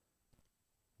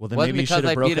 Well, then maybe you should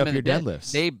have broke up your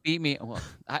deadlifts. They beat me. Well,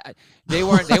 they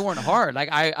weren't hard. Like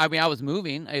I was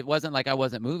moving. It wasn't like I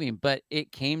wasn't moving, but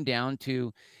it came down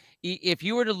to, if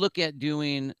you were to look at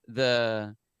doing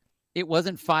it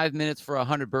wasn't 5 minutes for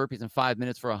 100 burpees and 5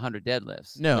 minutes for 100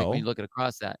 deadlifts. No. Like when you look at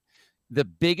across that, the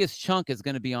biggest chunk is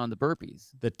going to be on the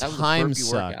burpees. The That was a time burpee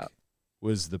suck workout.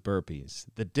 was the burpees.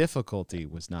 The difficulty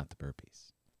was not the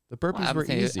burpees. The burpees Well, were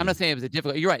easy. I'm not saying it was a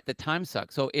difficult. You're right. The time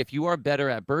suck. So if you are better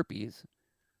at burpees,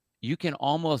 you can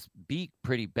almost be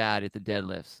pretty bad at the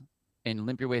deadlifts and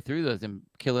limp your way through those and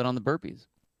kill it on the burpees.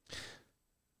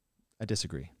 I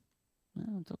disagree.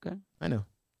 Well, it's okay. I know.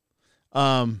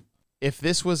 If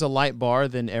this was a light bar,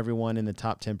 then everyone in the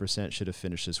top 10% should have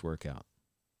finished this workout.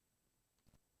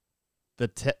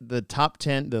 The top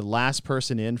 10, the last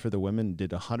person in for the women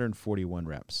did 141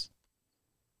 reps.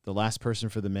 The last person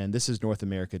for the men, this is North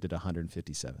America, did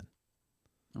 157.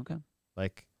 Okay.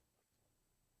 Like,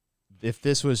 if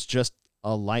this was just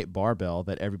a light barbell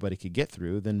that everybody could get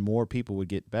through, then more people would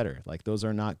get better. Like, those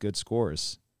are not good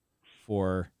scores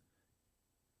for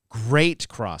great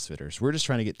CrossFitters. We're just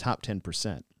trying to get top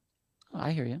 10%. Oh,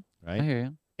 I hear you. Right? I hear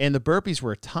you. And the burpees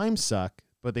were a time suck,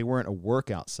 but they weren't a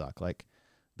workout suck. Like,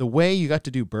 the way you got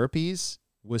to do burpees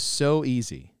was so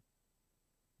easy.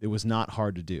 It was not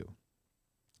hard to do.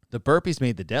 The burpees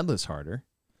made the deadlifts harder,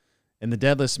 and the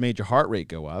deadlifts made your heart rate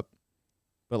go up.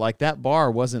 But, like, that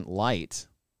bar wasn't light,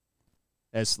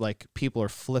 as, like, people are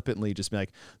flippantly just being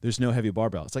like, there's no heavy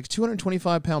barbell. It's like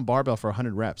 225-pound barbell for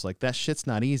 100 reps. Like, that shit's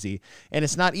not easy. And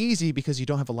it's not easy because you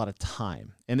don't have a lot of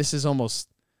time. And this is almost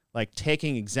like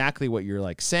taking exactly what you're,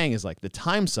 like, saying is, like, the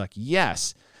time suck.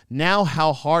 Yes. Now,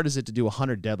 how hard is it to do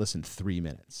 100 deadlifts in 3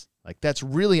 minutes? Like, that's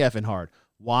really effing hard.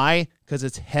 Why? Because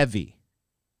it's heavy,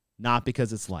 not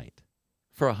because it's light.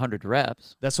 For 100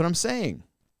 reps. That's what I'm saying.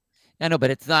 I know,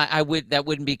 but it's not. That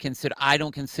wouldn't be considered. I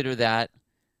don't consider that.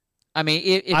 I mean,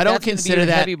 if I don't that's gonna be consider a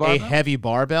that heavy a barbell, heavy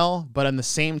barbell, but at the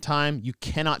same time, you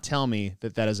cannot tell me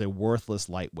that that is a worthless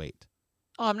lightweight.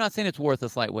 Oh, I'm not saying it's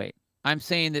worthless lightweight. I'm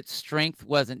saying that strength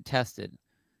wasn't tested,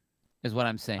 is what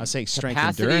I'm saying. I was saying strength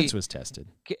endurance was tested.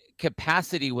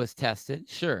 Capacity was tested,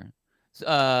 sure.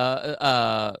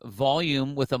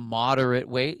 Volume with a moderate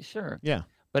weight, sure. Yeah.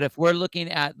 But if we're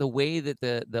looking at the way that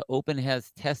the Open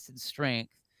has tested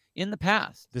strength in the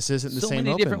past, this isn't the so same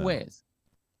many Open, different though. ways.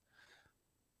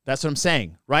 That's what I'm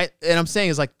saying, right? And I'm saying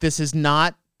is like this is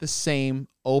not the same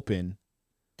Open.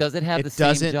 Does it have it the same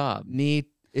doesn't job? Need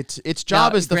its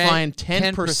job is to find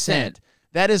 10%. 10%.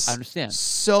 That is I understand.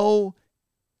 so.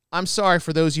 I'm sorry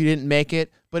for those you didn't make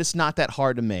it, but it's not that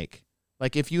hard to make.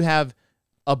 Like if you have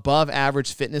above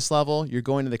average fitness level, you're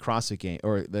going to the CrossFit game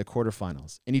or the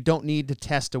quarterfinals, and you don't need to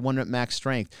test a 1 rep max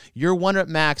strength. Your 1 rep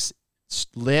max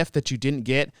lift that you didn't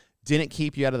get didn't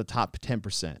keep you out of the top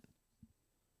 10%.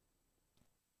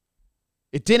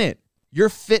 It didn't. Your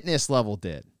fitness level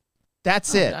did.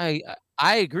 That's it.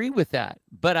 I agree with that,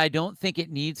 but I don't think it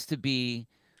needs to be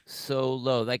so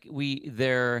low. Like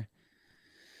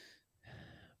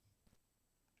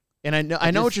and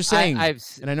I know what you're saying.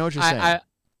 And I know what you're saying.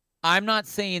 I'm not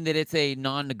saying that it's a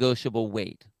non-negotiable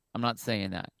weight. I'm not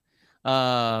saying that.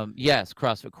 Yes,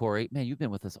 CrossFit Corey. Man, you've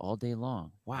been with us all day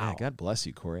long. Wow. Yeah, God bless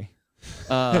you, Corey.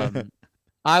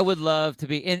 I would love to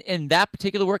be in that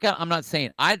particular workout. I'm not saying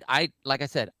I like I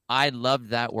said, I loved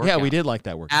that workout. Yeah, we did like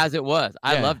that workout. As it was.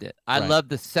 I Yeah, loved it. I right. loved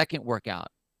the second workout.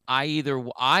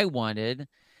 I wanted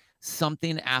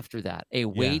something after that, a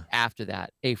weight after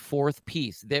that, a fourth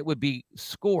piece that would be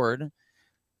scored,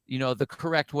 the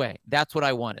correct way. That's what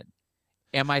I wanted.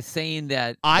 Am I saying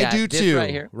that? I do too,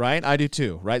 right here? right? I do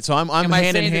too, right? So I'm Am I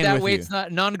hand in saying hand that with weight's you.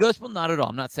 not non-negotiable? Not at all.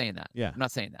 I'm not saying that. Yeah. I'm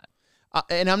not saying that.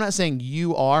 And I'm not saying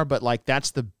you are, but like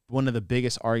that's one of the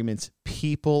biggest arguments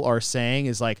people are saying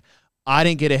is like, I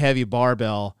didn't get a heavy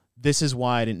barbell. This is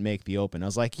why I didn't make the Open. I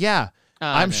was like, yeah,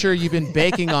 I'm sure you've been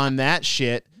baking on that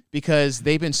shit because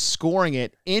they've been scoring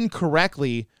it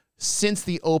incorrectly since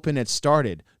the Open had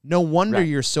started. No wonder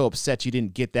you're so upset you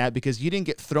didn't get that because you didn't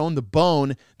get thrown the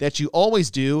bone that you always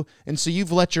do. And so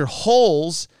you've let your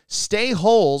holes stay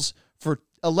holes for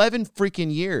 11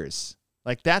 freaking years.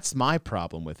 Like that's my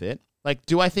problem with it. Like,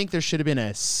 do I think there should have been a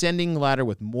ascending ladder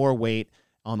with more weight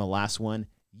on the last one?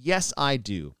 Yes, I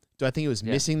do. Do I think it was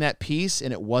missing that piece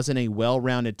and it wasn't a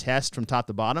well-rounded test from top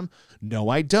to bottom? No,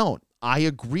 I don't. I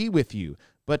agree with you.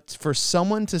 But for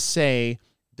someone to say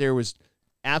there was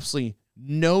absolutely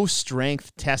no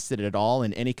strength tested at all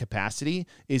in any capacity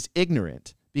is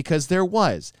ignorant because there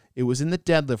was. It was in the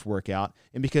deadlift workout,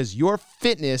 and because your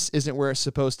fitness isn't where it's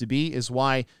supposed to be is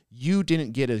why you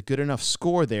didn't get a good enough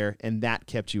score there, and that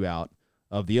kept you out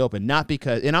of the Open. Not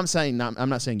because, and I'm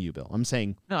not saying you, Bill. I'm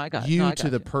saying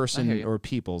the person or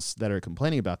peoples that are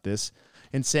complaining about this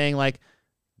and saying like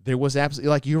there was absolutely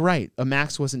like you're right. A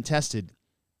max wasn't tested,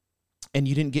 and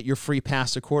you didn't get your free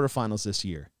pass to quarterfinals this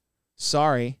year.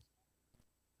 Sorry,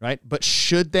 right? But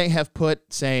should they have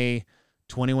put say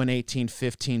 21, 18,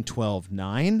 15, 12,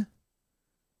 9?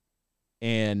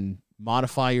 and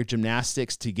modify your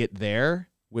gymnastics to get there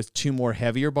with 2 more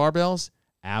heavier barbells,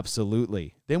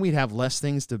 absolutely. Then we'd have less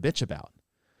things to bitch about.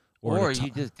 Or you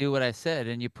just do what I said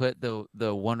and you put the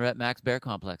 1 rep max bear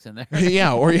complex in there.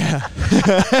 Yeah, or you do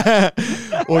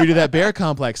that bear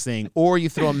complex thing, or you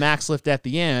throw a max lift at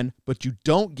the end, but you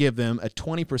don't give them a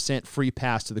 20% free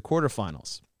pass to the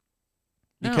quarterfinals.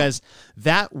 Because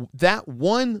that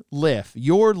one lift,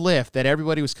 your lift that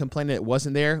everybody was complaining it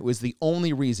wasn't there, was the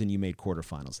only reason you made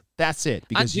quarterfinals. That's it,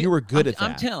 because you were good at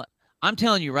that. I'm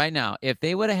telling you right now, if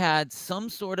they would have had some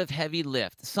sort of heavy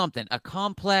lift, something, a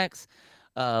complex,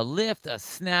 lift, a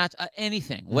snatch,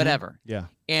 anything, whatever. Yeah.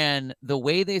 And the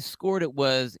way they scored it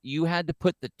was you had to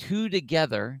put the 2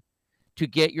 together to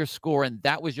get your score, and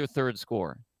that was your third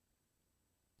score.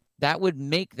 That would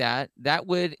make that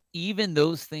would even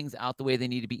those things out the way they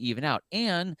need to be even out.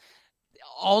 And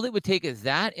all it would take is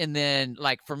that. And then,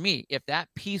 like, for me, if that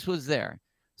piece was there,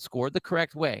 scored the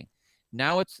correct way,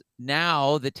 now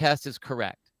the test is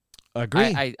correct.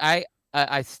 Agree.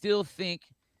 I still think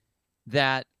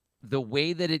that the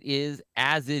way that it is,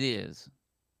 as it is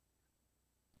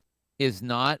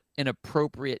not an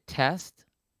appropriate test.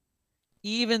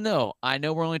 Even though I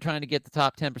know we're only trying to get the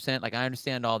top 10%, like I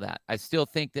understand all that. I still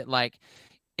think that, like,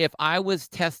 if I was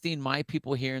testing my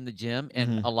people here in the gym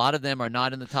and a lot of them are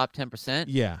not in the top 10%,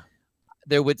 yeah,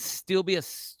 there would still be a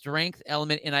strength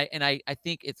element. And I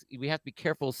think we have to be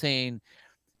careful saying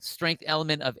strength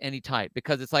element of any type,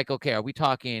 because it's like, okay, are we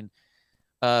talking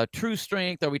true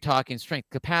strength? Are we talking strength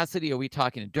capacity? Are we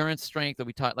talking endurance strength? Are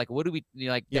we talking, like, what do we,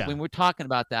 like, when we're talking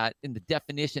about that in the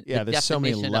definition? Yeah, there's so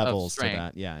many levels to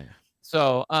that. Yeah.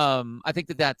 So I think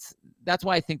that's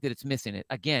why I think that it's missing it.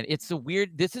 Again,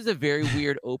 this is a very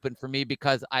weird open for me,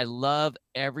 because I love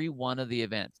every one of the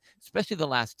events, especially the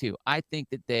last 2. I think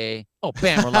that bam,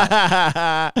 we're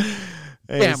live.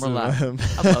 Bam, we're live.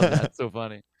 I love that. It's so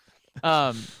funny.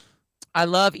 I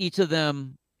love each of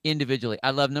them individually. I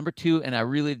love number 2, and I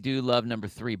really do love number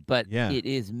 3, but it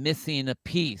is missing a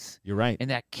piece. You're right.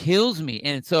 And that kills me.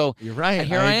 And so you're right.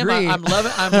 Here I am. I'm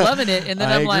loving it. And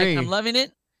then I'm loving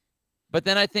it. But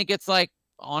then I think it's like,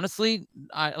 honestly,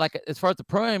 as far as the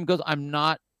program goes, I'm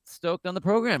not stoked on the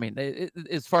programming.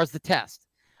 As far as the test,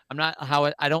 I'm not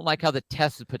I don't like how the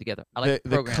test is put together. I like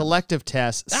the collective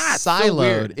test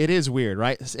siloed. So it is weird,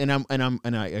 right? And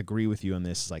I agree with you on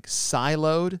this. It's like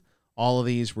siloed. All of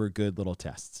these were good little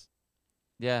tests.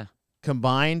 Yeah.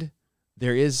 Combined,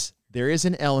 there is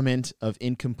an element of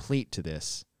incomplete to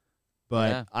this,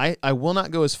 but I will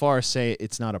not go as far as say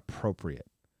it's not appropriate.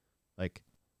 Like,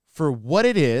 for what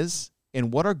it is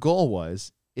and what our goal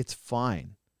was, it's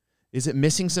fine. Is it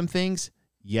missing some things?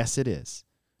 Yes, it is.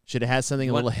 Should it have something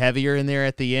a little heavier in there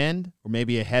at the end, or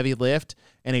maybe a heavy lift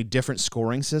and a different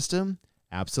scoring system?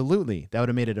 Absolutely. That would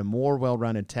have made it a more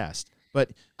well-rounded test.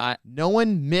 But no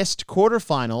one missed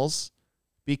quarterfinals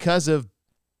because of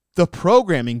the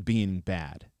programming being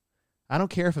bad. I don't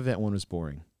care if event 1 was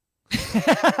boring.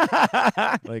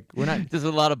 Like, we're not. There's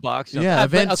a lot of box jumps. Yeah,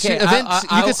 event 2.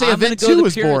 You could say event 2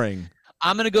 was boring.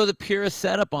 I'm going to go the purest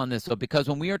setup on this, though, because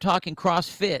when we are talking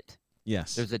CrossFit,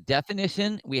 yes, there's a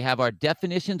definition. We have our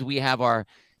definitions. We have our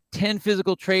 10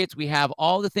 physical traits. We have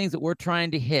all the things that we're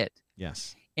trying to hit.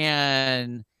 Yes.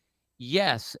 And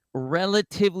yes,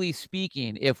 relatively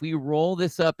speaking, if we roll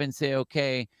this up and say,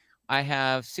 okay, I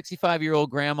have 65-year-old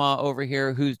grandma over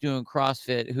here who's doing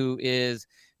CrossFit, who is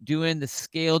doing the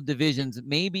scaled divisions,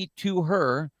 maybe to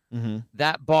her,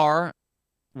 that bar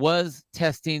was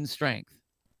testing strength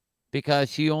because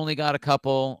she only got a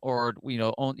couple, or,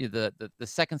 only the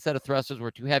second set of thrusters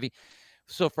were too heavy.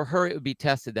 So for her, it would be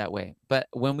tested that way. But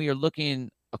when we are looking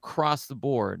across the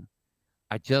board,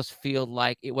 I just feel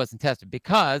like it wasn't tested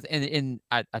because, and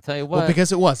I tell you what. Well,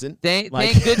 because it wasn't. Thank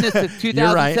goodness the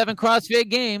 2007 CrossFit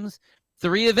Games,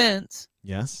 3 events.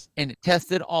 Yes. And it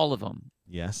tested all of them.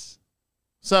 Yes.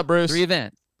 What's up, Bruce? 3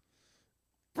 events.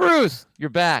 Bruce, you're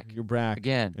back. You're back.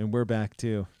 Again. And we're back,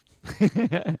 too.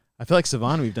 I feel like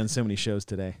Savannah, we've done so many shows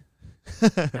today.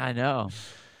 I know.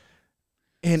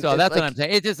 And so that's what I'm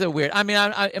saying. It's just a weird. I mean,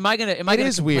 am I gonna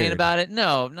complain about it?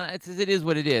 No, it is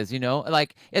what it is.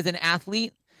 Like, as an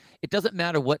athlete, it doesn't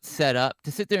matter what's set up.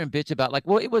 To sit there and bitch about, like,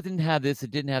 well, it didn't have this, it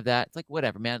didn't have that. It's like,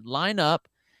 whatever, man. Line up.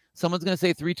 Someone's gonna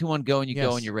say 3, 2, 1, go, and you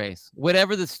go in your race.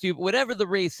 Whatever the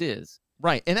race is.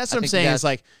 Right, and that's what I'm saying. Is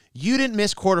like, you didn't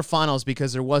miss quarterfinals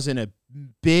because there wasn't a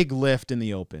big lift in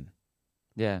the open.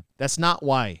 Yeah, that's not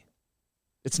why.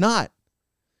 It's not.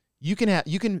 You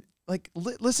can like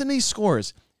listen to these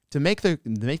scores. To make the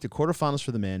quarterfinals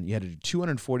for the men, you had to do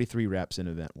 243 reps in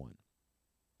event 1.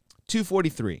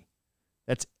 243.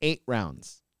 That's 8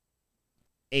 rounds.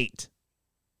 8.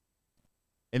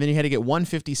 And then you had to get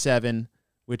 157,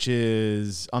 which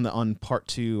is on part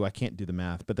 2. I can't do the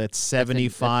math, but that's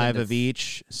 75 of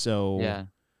each. So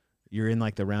you're in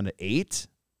like the round of 8,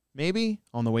 maybe,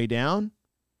 on the way down.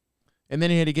 And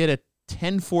then you had to get a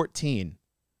 1014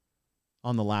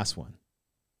 on the last one.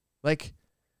 Like,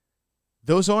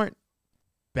 those aren't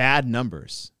bad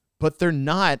numbers, but they're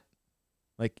not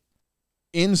like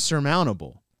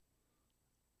insurmountable.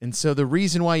 And so the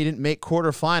reason why you didn't make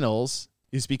quarterfinals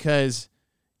is because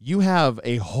you have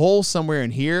a hole somewhere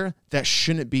in here that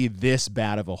shouldn't be this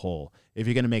bad of a hole if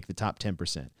you're going to make the top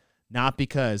 10%. Not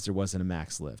because there wasn't a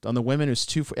max lift. On the women, it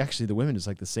was actually the women is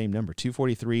like the same number,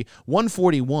 243,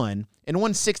 141, and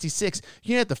 166.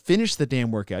 You had to finish the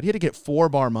damn workout. You had to get 4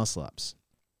 bar muscle ups.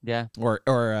 Yeah. Or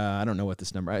I don't know what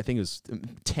this number, I think it was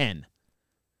 10.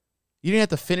 You didn't have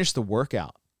to finish the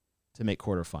workout to make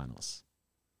quarterfinals.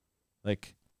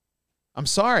 Like, I'm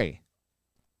sorry.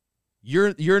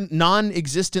 Your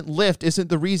non-existent lift isn't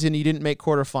the reason you didn't make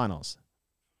quarterfinals.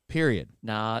 Period.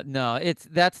 No,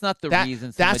 that's not the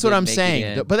reason. That's what I'm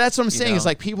saying. But that's what I'm saying is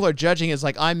like people are judging as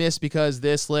like I missed because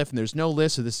this lift and there's no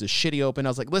lift, so this is a shitty open. I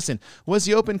was like, listen, was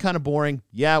the open kind of boring?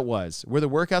 Yeah, it was. Were the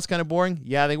workouts kind of boring?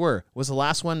 Yeah, they were. Was the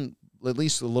last one at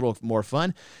least a little more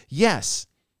fun? Yes.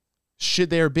 Should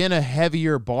there have been a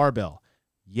heavier barbell?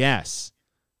 Yes.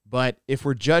 But if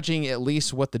we're judging at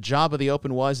least what the job of the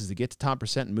open was is to get to top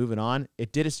percent and moving on,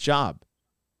 it did its job.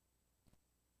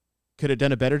 Could it have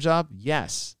done a better job?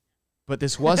 Yes. But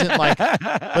this wasn't like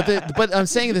but I'm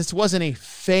saying this wasn't a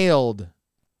failed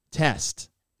test.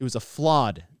 It was a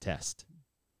flawed test.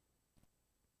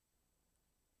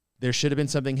 There should have been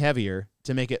something heavier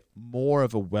to make it more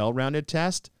of a well-rounded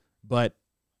test, but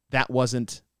that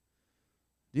wasn't.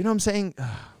 You know what I'm saying?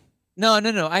 No.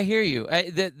 I hear you.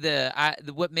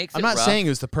 What makes it I'm not rough, saying it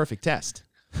was the perfect test.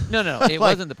 No, it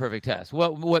wasn't the perfect test.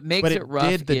 What makes it rough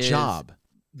did the is job.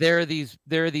 There are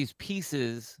these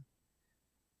pieces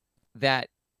that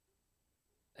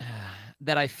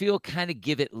I feel kind of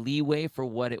give it leeway for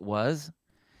what it was,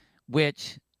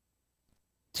 which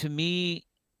to me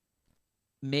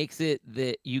makes it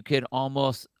that you could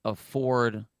almost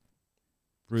afford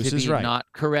Bruce to is be right. Not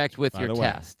correct with your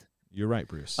test. You're right,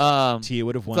 Bruce. Tia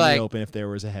would have won the open if there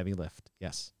was a heavy lift.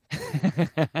 Yes.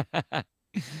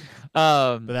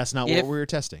 But that's not what we were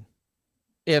testing.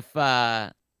 If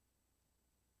that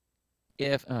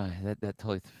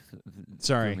totally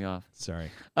threw me off.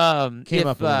 Sorry. Came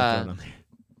up with on there.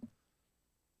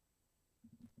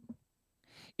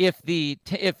 This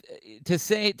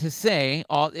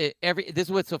is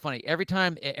what's so funny. Every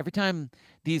time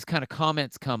these kind of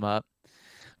comments come up,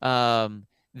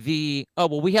 we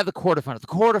have the quarterfinals. The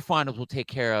quarterfinals will take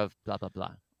care of blah blah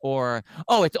blah. Or,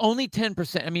 it's only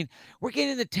 10%. I mean, we're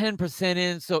getting the 10%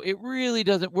 in, so it really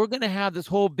doesn't. We're going to have this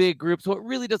whole big group, so it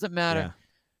really doesn't matter. Yeah.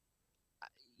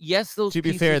 Yes, those. To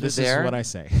be fair, this is what I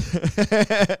say.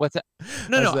 What's that?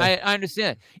 No. I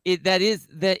understand.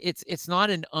 It's not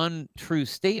an untrue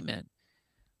statement.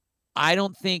 I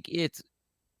don't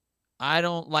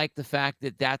like the fact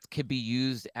that could be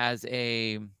used as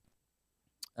a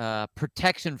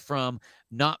protection from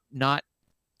not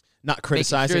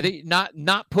criticizing, sure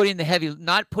not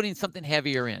putting something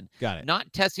heavier in. Got it.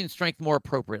 Not testing strength more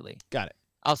appropriately. Got it.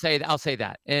 I'll say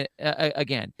that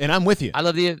again. And I'm with you. I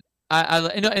love the.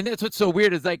 I know, and that's what's so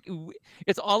weird is like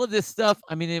it's all of this stuff.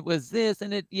 I mean, it was this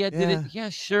and it. Yeah, did it? Yeah,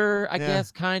 sure. I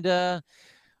guess kinda.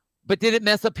 But did it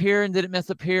mess up here? And did it mess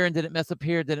up here? And did it mess up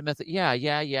here? Did it mess up? Yeah.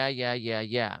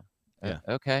 Yeah.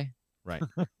 Okay. Right.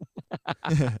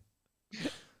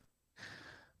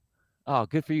 Oh,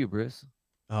 good for you, Bruce.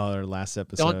 Oh, our last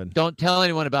episode. Don't tell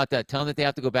anyone about that. Tell them that they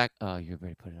have to go back. Oh, you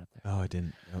already put it up there. Oh, I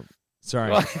didn't. Oh,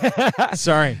 sorry.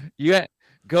 Sorry. You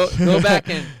go back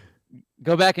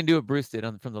and do what Bruce did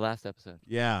from the last episode.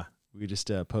 Yeah, we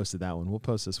just posted that one. We'll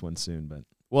post this one soon, but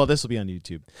this will be on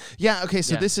YouTube. Yeah. Okay.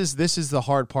 So this is the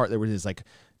hard part. That is like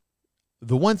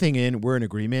the one thing we're in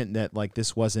agreement that like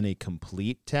this wasn't a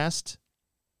complete test,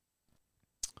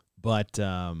 but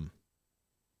I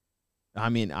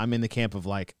mean, I'm in the camp of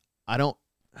like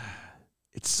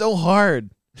it's so hard.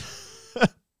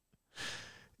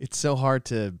 It's so hard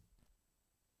to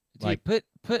like put.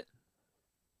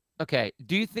 Okay.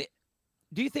 Do you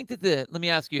think that let me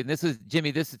ask you, and this is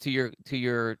Jimmy, this is to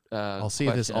your I'll see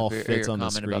if this all fits on the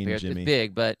screen, Jimmy. It's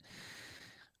big, but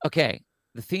okay.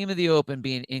 The theme of the Open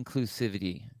being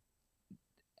inclusivity.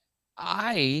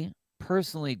 I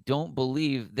personally don't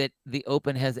believe that the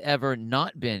Open has ever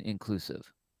not been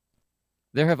inclusive.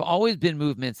 There have always been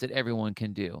movements that everyone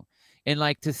can do. And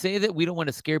like to say that we don't want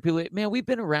to scare people, man, we've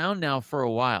been around now for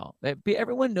a while.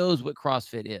 Everyone knows what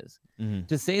CrossFit is. Mm-hmm.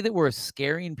 To say that we're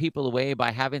scaring people away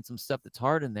by having some stuff that's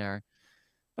hard in there,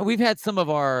 and we've had some of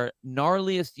our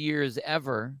gnarliest years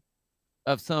ever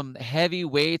of some heavy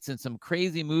weights and some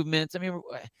crazy movements. I mean,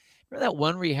 remember that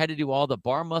one where you had to do all the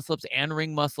bar muscle-ups and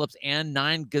ring muscle-ups and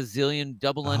 9 gazillion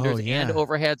double unders and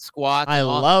overhead squats? I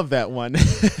love that one. Which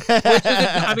is,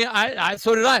 I mean, I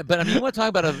so did I. But I mean, you want to talk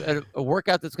about a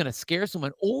workout that's going to scare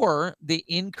someone, or the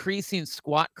increasing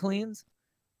squat cleans?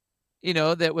 You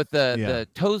know, that with the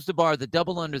toes to bar, the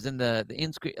double unders, and the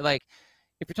like.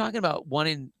 If you're talking about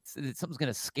wanting that something's going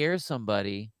to scare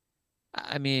somebody,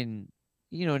 I mean,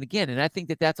 you know, and again, and I think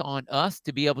that that's on us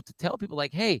to be able to tell people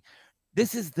like, hey,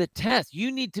 this is the test.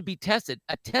 You need to be tested.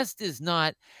 A test is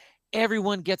not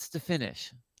everyone gets to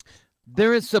finish.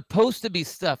 There is supposed to be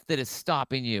stuff that is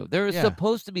stopping you. There is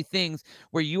supposed to be things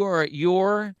where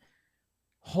your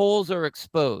holes are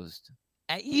exposed,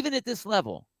 even at this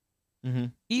level. Mm-hmm.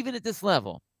 Even at this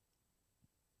level.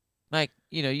 Like,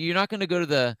 you know, you're not going to go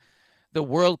to the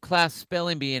world-class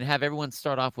spelling bee and have everyone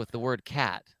start off with the word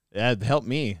cat. That'd help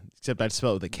me, except I'd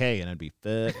spell it with a K and I'd be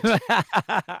fit.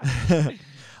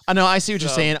 I know, I see what you're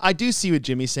saying. I do see what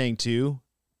Jimmy's saying too.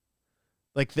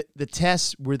 Like the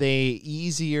tests, were they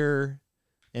easier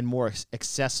and more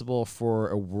accessible for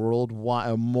a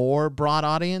worldwide, a more broad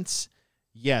audience?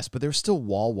 Yes, but there's still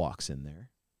wall walks in there.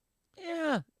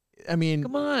 Yeah. I mean,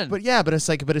 come on. But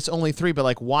it's only 3. But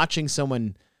like watching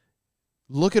someone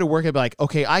look at a workout and be like,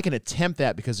 okay, I can attempt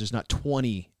that because there's not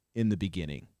 20 in the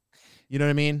beginning. You know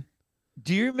what I mean?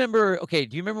 Do you remember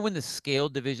when the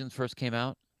scaled divisions first came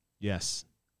out? Yes.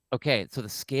 Okay, so the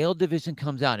scaled division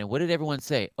comes out, and what did everyone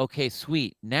say? Okay,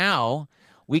 sweet. Now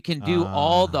we can do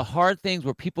all the hard things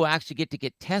where people actually get to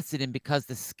get tested in, because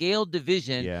the scaled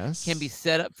division can be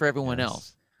set up for everyone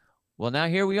else. Well, now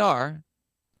here we are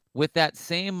with that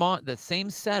the same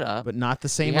setup, but not the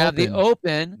same. We have the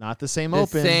open, not the same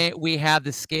open. We have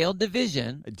the scaled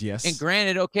division. Yes. And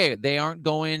granted, okay, they aren't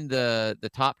going the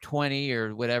top 20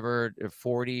 or whatever, or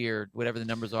 40 or whatever the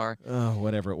numbers are.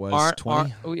 Whatever it was,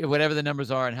 20. Whatever the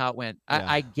numbers are and how it went. Yeah.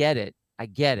 I get it. I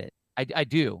get it. I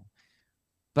do.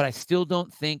 But I still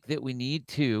don't think that we need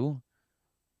to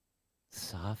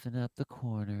soften up the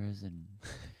corners and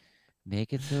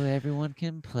make it so everyone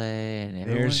can play. And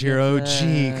there's your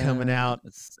OG coming out.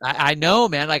 I know,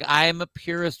 man. Like, I am a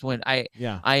purist when I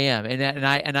am, and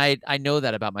I know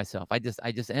that about myself. I just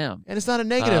am. And it's not a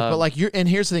negative, but like and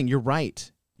here's the thing. You're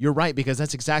right. You're right, because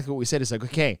that's exactly what we said. It's like,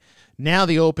 okay, now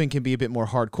the open can be a bit more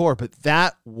hardcore, but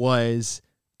that was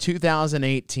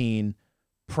 2018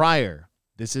 prior.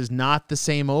 This is not the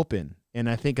same open. And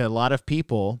I think a lot of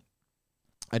people,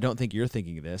 I don't think you're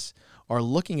thinking of this, are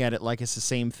looking at it like it's the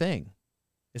same thing.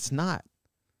 It's not.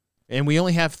 And we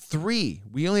only have 3.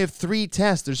 We only have 3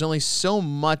 tests. There's only so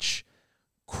much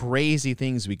crazy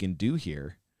things we can do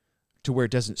here to where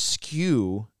it doesn't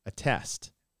skew a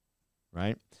test,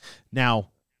 right? Now,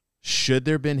 should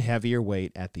there have been heavier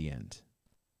weight at the end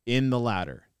in the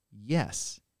ladder?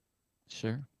 Yes.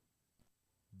 Sure.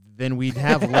 Then we'd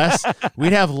have less.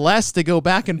 We'd have less to go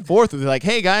back and forth with. Like,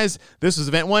 hey guys, this was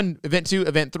event 1, event 2,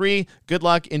 event 3. Good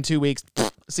luck in 2 weeks.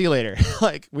 See you later.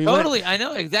 Like, we totally. I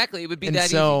know exactly. It would be that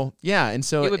easy. Yeah, and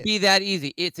so it would be that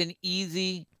easy. It's an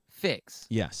easy fix.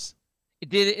 Yes.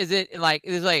 Is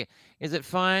it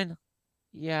fine?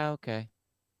 Yeah. Okay.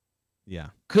 Yeah.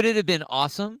 Could it have been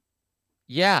awesome?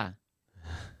 Yeah.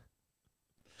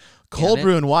 Cold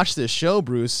brew and watch this show,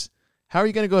 Bruce. How are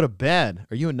you going to go to bed?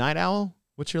 Are you a night owl?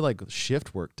 What's your like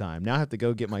shift work time? Now I have to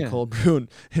go get my cold brew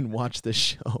and watch this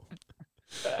show.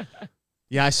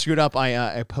 Yeah, I screwed up.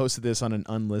 I posted this on an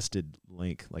unlisted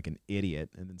link like an idiot,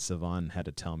 and then Savan had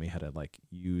to tell me how to like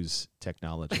use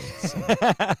technology. So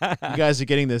you guys are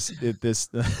getting this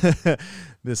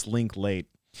this link late.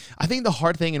 I think the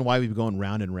hard thing and why we've been going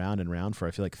round and round and round for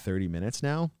I feel like 30 minutes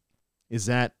now is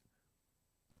that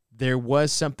there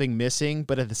was something missing,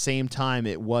 but at the same time,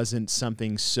 it wasn't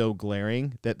something so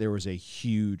glaring that there was a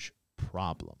huge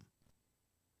problem.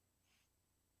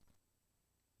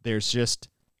 There's just,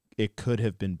 it could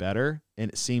have been better, and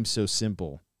it seems so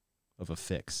simple of a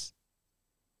fix.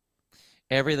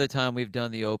 Every other time we've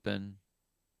done the open,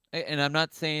 and I'm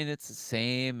not saying it's the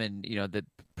same, and you know, the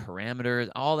parameters,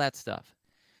 all that stuff.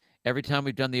 Every time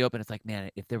we've done the open, it's like,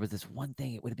 man, if there was this one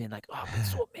thing, it would have been like, oh,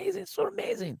 it's so amazing, it's so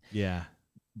amazing. Yeah.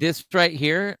 This right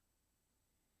here,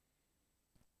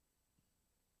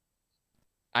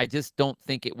 I just don't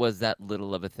think it was that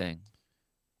little of a thing.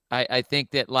 I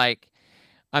think that, like,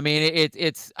 I mean,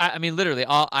 it's I mean, literally,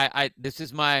 this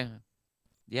is my,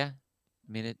 yeah.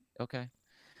 I mean, okay.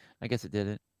 I guess it did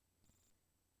it.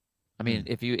 I mean,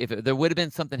 if there would have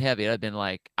been something heavy, I'd been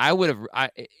like,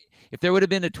 if there would have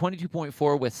been a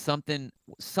 22.4 with something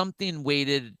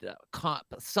weighted,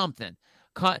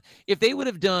 if they would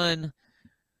have done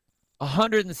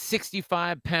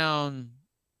 165-pound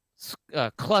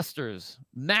clusters,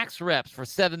 max reps for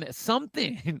 7 minutes,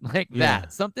 something like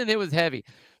that, something that was heavy,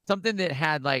 something that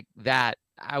had like that,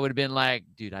 I would have been like,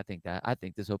 dude, I think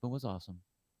this open was awesome.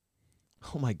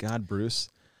 Oh my God, Bruce,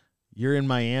 you're in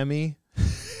Miami.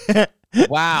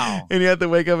 Wow. And you have to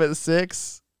wake up at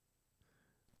 6.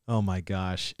 Oh my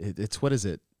gosh. It's what is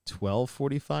it?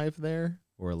 12:45 there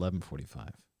or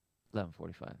 11:45?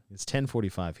 11:45. It's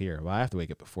 10:45 here. Well, I have to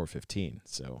wake up at 4:15.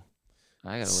 So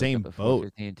I gotta same wake up at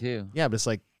boat 4:15 too. Yeah, but it's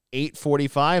like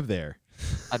 8:45 there.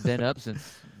 I've been up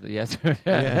since yesterday.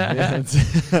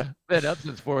 Been up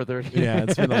since 4:30. Yeah,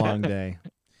 it's been a long day.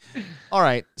 All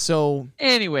right, so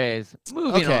anyways,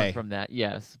 moving on from that.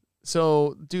 Yes.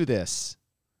 So do this.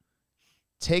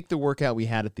 Take the workout we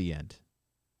had at the end,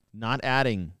 not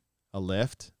adding a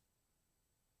lift.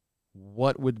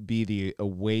 What would be the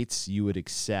weights you would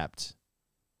accept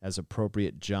as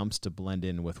appropriate jumps to blend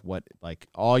in with what, like,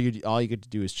 all you get to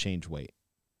do is change weight?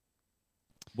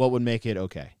 What would make it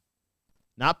okay?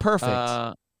 Not perfect.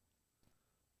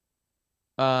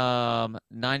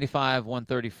 95,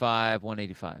 135,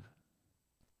 185.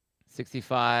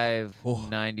 65,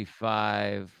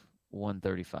 95,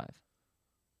 135.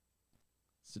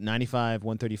 So 95,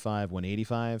 135,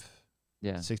 185.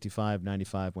 Yeah. 65,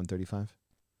 95, 135.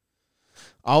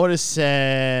 I would have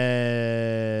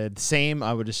said same.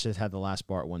 I would have just had the last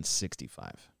bar at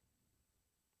 165.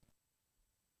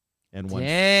 And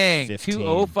dang,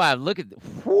 205. Look at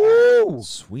whoo!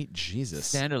 Sweet Jesus.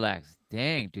 Sanderlax.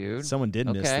 Dang, dude. Someone did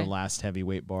miss the last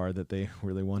heavyweight bar that they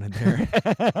really wanted there.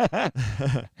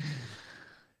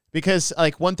 Because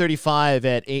like 135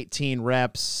 at 18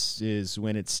 reps is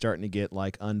when it's starting to get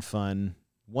like unfun.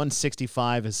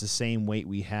 165 is the same weight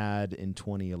we had in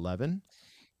 2011.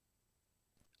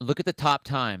 Look at the top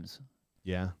times.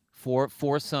 Yeah. For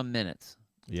some minutes.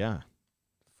 Yeah.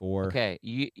 4. Okay.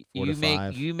 You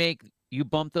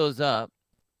bump those up.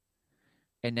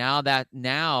 And now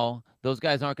those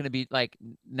guys aren't going to be like,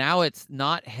 now it's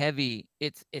not heavy.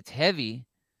 It's heavy.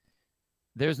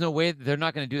 There's no way they're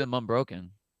not going to do them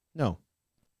unbroken. No.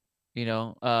 You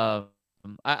know, I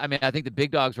mean, I think the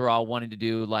big dogs were all wanting to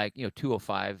do like,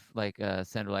 205, like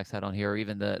Sanderlax had on here, or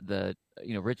even the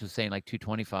Rich was saying like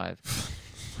 225.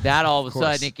 That all of a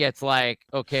sudden it gets like,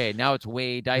 okay, now it's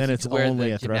way dicey. Then it's where only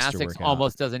the a thruster gymnastics workout.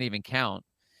 almost doesn't even count.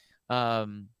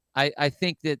 I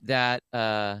think that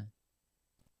I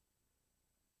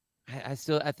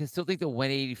still think the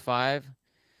 185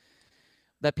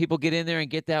 that people get in there and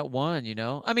get that one,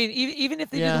 I mean, even if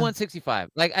they did the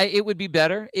 165, like it would be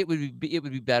better. It would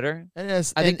be better. I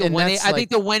think the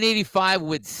 185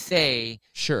 would say,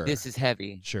 sure, this is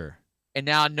heavy. Sure. And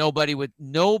now nobody would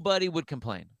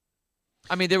complain.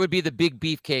 I mean, there would be the big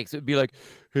beefcakes. It would be like,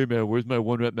 hey man, where's my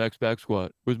 1 rep max back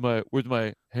squat? Where's my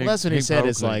that's what he said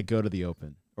is like, go to the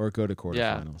open or go to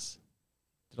quarterfinals.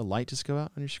 Did a light just go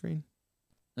out on your screen?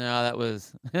 No, that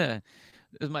was it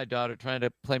was my daughter trying to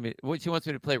play me. She wants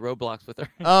me to play Roblox with her.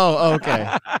 Oh,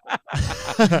 okay.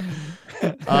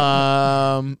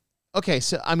 Okay,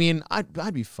 so I mean,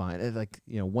 I'd be fine. Like,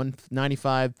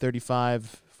 195,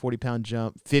 35, 40-pound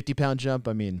jump, 50-pound jump.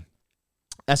 I mean,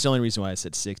 that's the only reason why I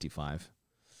said 65.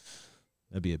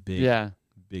 That'd be a big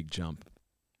jump.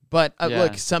 But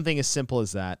look, something as simple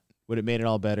as that, would it made it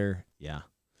all better? Yeah.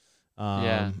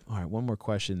 All right, one more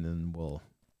question, then we'll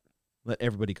let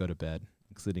everybody go to bed,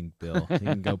 including Bill. He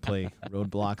can go play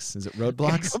Roadblocks. Is it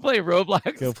Roadblocks? Go play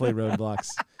Roblox. Go play Roadblocks.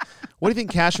 What do you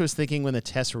think Cash was thinking when the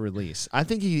tests were released? I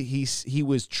think he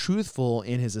was truthful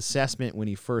in his assessment when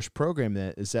he first programmed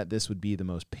it, is that this would be the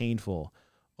most painful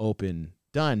open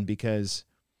done, because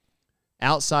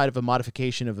outside of a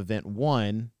modification of event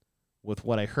 1, with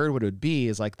what I heard what it would be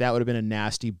is like that would have been a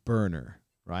nasty burner,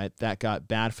 right? That got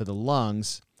bad for the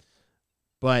lungs.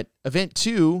 But event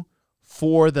 2,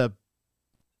 for the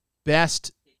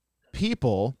best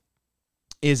people,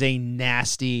 is a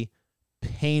nasty,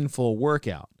 painful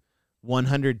workout.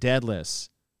 100 deadlifts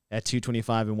at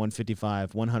 225 and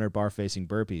 155, 100 bar facing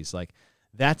burpees. Like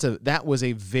that was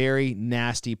a very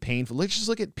nasty, painful. Let's just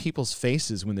look at people's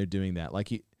faces when they're doing that.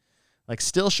 Like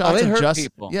still shots of just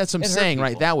people. Yeah, that's what I'm saying,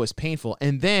 right? That was painful.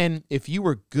 And then if you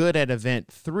were good at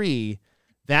event 3,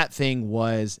 that thing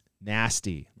was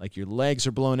nasty. Like your legs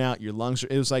are blown out, your lungs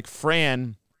it was like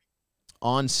Fran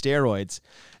on steroids.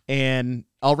 And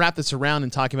I'll wrap this around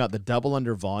and talking about the double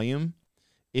under volume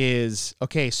is,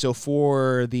 okay, so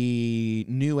for the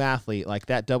new athlete, like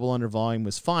that double under volume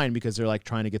was fine because they're like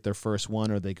trying to get their first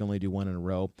one or they can only do one in a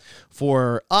row.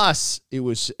 For us, it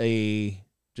was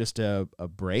just a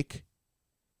break.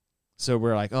 So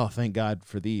we're like, oh, thank God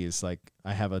for these. Like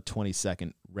I have a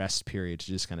 20-second rest period to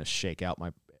just kind of shake out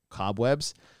my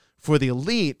cobwebs. For the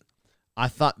elite, I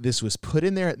thought this was put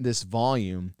in there at this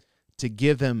volume to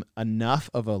give them enough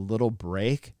of a little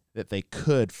break that they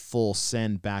could full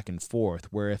send back and forth,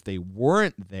 where if they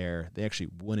weren't there, they actually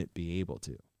wouldn't be able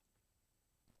to.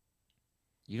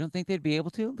 You don't think they'd be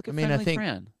able to? Look at I Friendly think,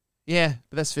 Fran. Yeah,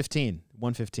 but that's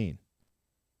 115.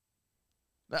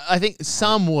 I think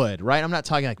some would, right? I'm not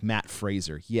talking like Matt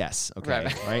Fraser. Yes,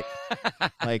 okay, right?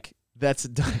 Like that's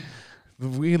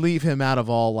we leave him out of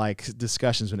all like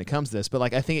discussions when it comes to this, but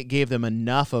like I think it gave them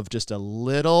enough of just a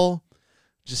little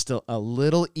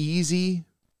easy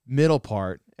middle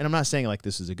part. And I'm not saying like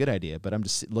this is a good idea, but I'm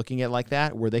just looking at it like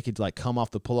that, where they could like come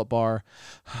off the pull-up bar,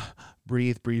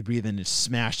 breathe, and just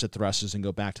smash the thrusters and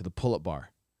go back to the pull-up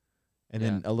bar. And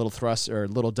then a little thrust or a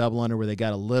little double under where they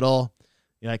got a little,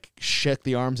 like shook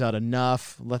the arms out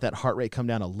enough, let that heart rate come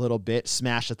down a little bit,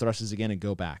 smash the thrusters again and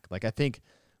go back. Like I think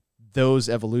those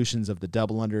evolutions of the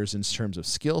double unders in terms of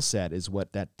skill set is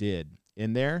what that did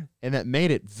in there. And that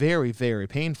made it very, very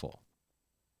painful.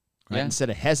 Right? Yeah. Instead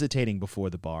of hesitating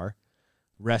before the bar,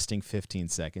 resting 15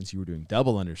 seconds, you were doing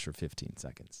double unders for 15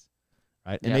 seconds,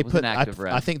 right? And they put,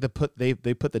 I think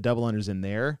they put the double unders in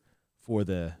there for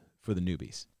the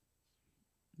newbies.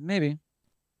 Maybe,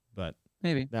 but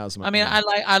maybe that was my. I mean,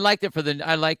 I liked it for the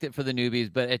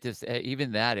newbies, but it just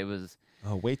even that it was.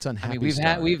 Oh, weights on Happy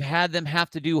Star. Star. We've had them have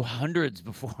to do hundreds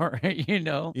before,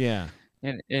 Yeah.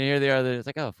 And here they are. It's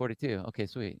like, oh, 42. Okay,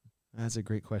 sweet. That's a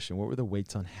great question. What were the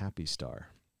weights on Happy Star?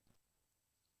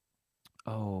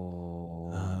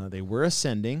 Oh. They were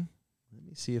ascending. Let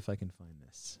me see if I can find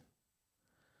this.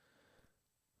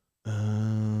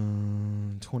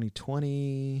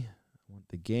 2020. I want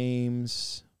the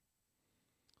games.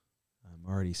 I'm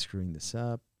already screwing this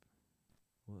up.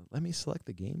 Well, let me select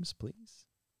the games, please.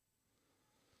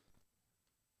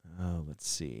 Let's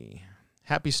see.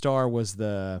 Happy Star was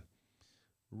the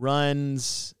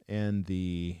runs and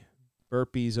the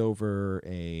burpees over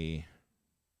a...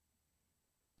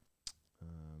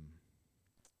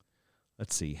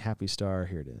 let's see. Happy Star,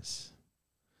 here it is.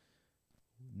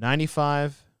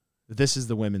 95. This is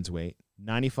the women's weight.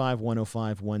 95,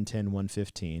 105, 110,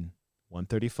 115,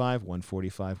 135,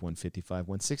 145, 155,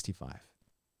 165.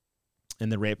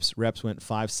 And the reps went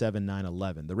 5, 7, 9,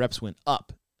 11. The reps went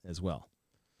up as well.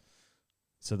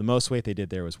 So the most weight they did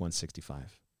there was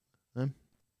 165.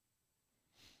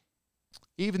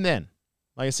 Even then,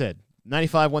 like I said,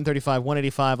 95, 135,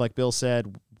 185, like Bill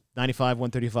said, 95,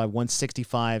 135,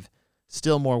 165,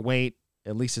 still more weight.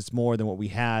 At least it's more than what we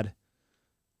had.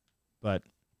 But,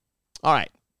 all right.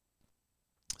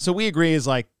 So we agree is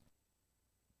like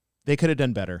they could have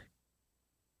done better.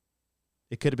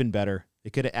 It could have been better.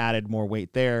 They could have added more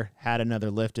weight there, had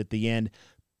another lift at the end,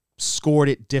 scored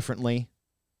it differently.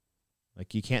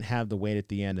 Like you can't have the weight at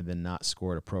the end and then not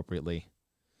score it appropriately.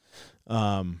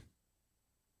 But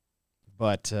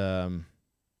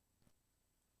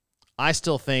I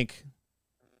still think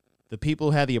the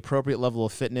people who had the appropriate level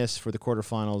of fitness for the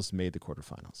quarterfinals made the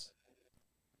quarterfinals.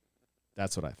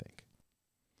 That's what I think.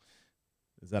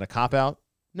 Is that a cop-out?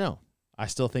 No. I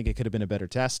still think it could have been a better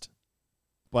test,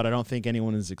 but I don't think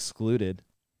anyone is excluded.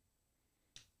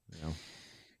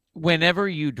 Whenever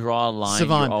you draw a line,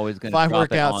 Savon, you're always going to drop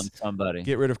it on somebody.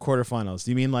 Get rid of quarterfinals.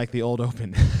 Do you mean like the old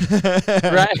Open?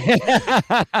 Right.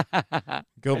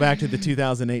 Go back to the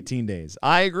 2018 days.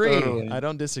 I agree. Totally. I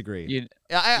don't disagree.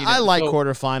 I like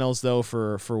quarterfinals, though,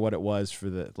 for what it was for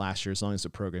the last year, as long as the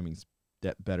programming's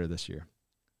better this year.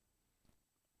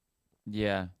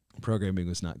 Yeah. Programming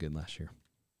was not good last year.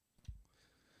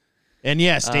 And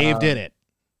yes, Dave did it.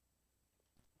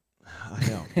 I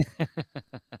know.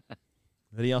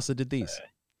 But he also did these.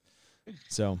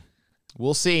 So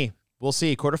we'll see. We'll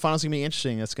see. Quarterfinals going to be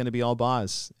interesting. That's going to be all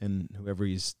Boz and whoever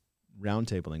he's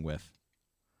roundtabling with.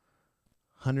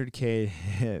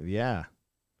 100K, yeah.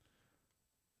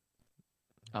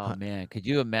 Oh, man. Could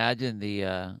you imagine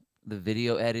the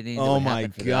video editing? Oh, my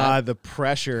God, the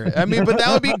pressure. I mean, but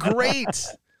that would be great.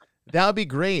 That would be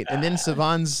great. And then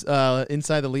Savon's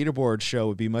Inside the Leaderboard show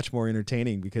would be much more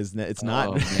entertaining because it's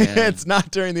not it's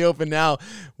not during the Open now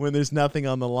when there's nothing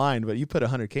on the line, but you put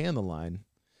 100K on the line.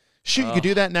 Shoot, you could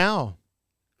do that now.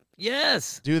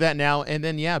 Yes. Do that now and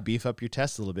then, beef up your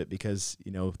test a little bit because,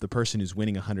 the person who's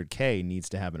winning 100K needs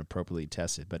to have it appropriately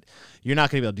tested. But you're not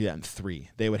going to be able to do that in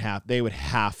 3. They would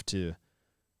have to.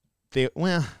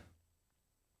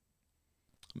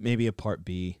 Maybe a part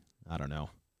B. I don't know.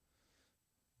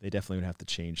 They definitely would have to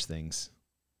change things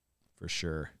for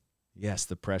sure. Yes,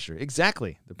 the pressure.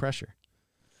 Exactly, the pressure.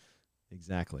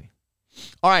 Exactly.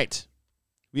 All right.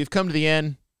 We've come to the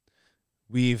end.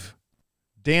 We've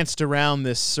danced around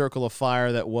this circle of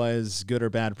fire that was good or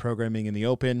bad programming in the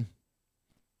open.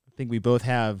 I think we both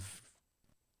have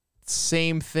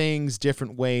same things,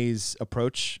 different ways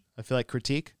approach. I feel like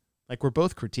critique. Like we're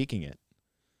both critiquing it.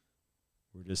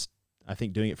 We're just, I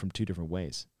think, doing it from two different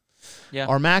ways. Yeah.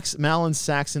 Are Max Malin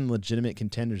Saxon legitimate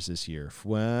contenders this year?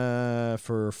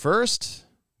 For first,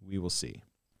 we will see.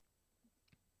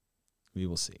 We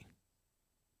will see.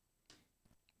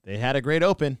 They had a great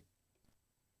open,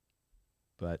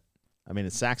 but I mean,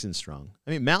 it's Saxon strong.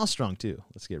 I mean, Mal's strong too.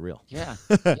 Let's get real. Yeah.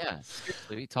 Yeah. Seriously,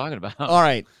 what are you talking about? All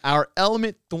right. Our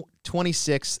Element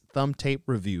 26 thumb tape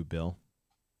review, Bill.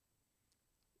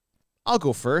 I'll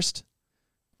go first.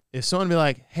 If someone be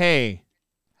like, hey,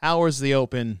 how was the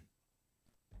open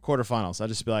quarterfinals? I'll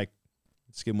just be like,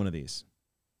 let's give him one of these.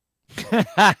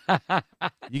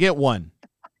 You get one.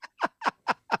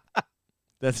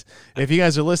 That's if you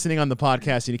guys are listening on the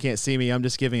podcast and you can't see me, I'm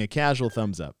just giving a casual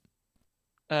thumbs up.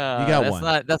 You got that's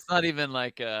one. That's not even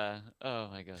like oh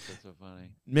my gosh, that's so funny.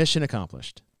 Mission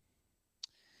accomplished.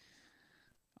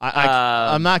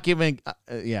 I'm not giving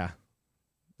yeah.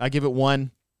 I give it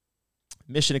one.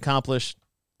 Mission accomplished.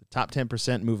 The top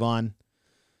 10% move on.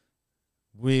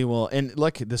 We will, and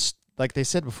look, this, like they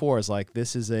said before, is like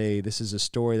this is a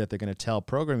story that they're going to tell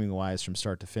programming wise from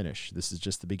start to finish. This is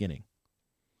just the beginning.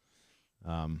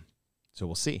 So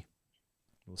we'll see.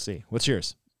 We'll see. What's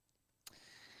yours?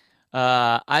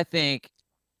 I think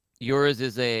yours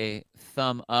is a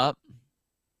thumb up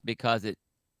because it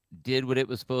did what it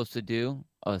was supposed to do.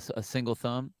 A single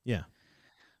thumb. Yeah.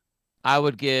 I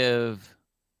would give,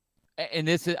 and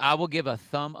this is, I will give a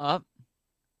thumb up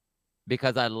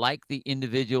because I like the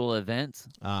individual events.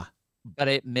 But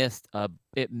it missed.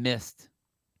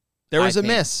 There was a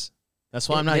miss. That's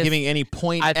why I'm not giving any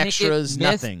point extras.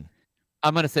 Nothing.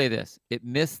 I'm going to say this. It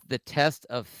missed the test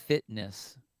of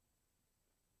fitness.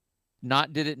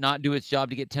 Did it not do its job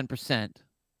to get 10%,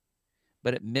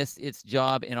 but it missed its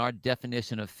job in our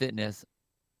definition of fitness.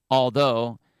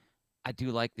 Although I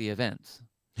do like the events.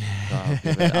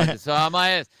 So I'm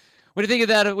like, what do you think of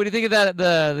that? What do you think of that at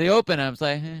the open? I was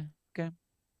like, okay.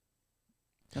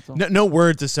 That's all. No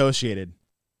words associated.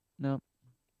 No.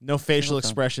 No facial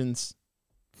expressions.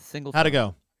 Single. How'd it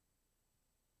go?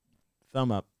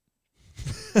 Thumb up.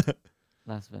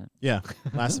 Last event. Yeah,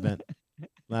 last event.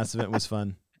 Last event was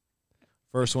fun.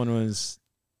 First one was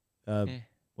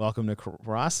welcome to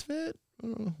CrossFit.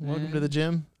 Welcome to the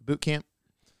gym. Boot camp.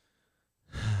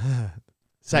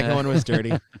 Second one was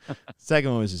dirty.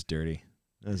 Second one was just dirty.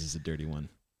 That was just a dirty one.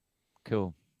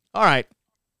 Cool. All right.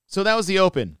 So that was the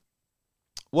open.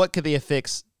 What could they have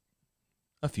fixed?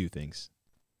 A few things.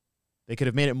 They could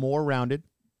have made it more rounded.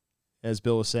 As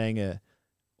Bill was saying, a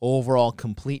overall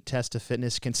complete test of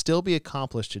fitness can still be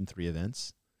accomplished in 3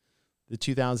 events. The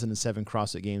 2007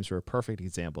 CrossFit Games were a perfect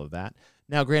example of that.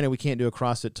 Now, granted, we can't do a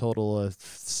CrossFit total, a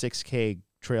 6K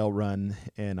trail run,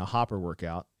 and a hopper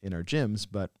workout in our gyms,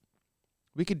 but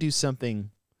we could do something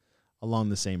along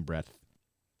the same breadth.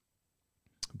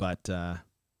 But,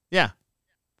 yeah,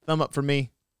 thumb up from me.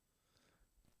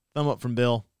 Thumb up from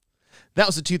Bill. That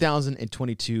was the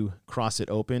 2022 CrossFit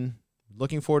Open.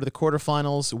 Looking forward to the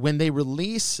quarterfinals. When they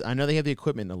release, I know they have the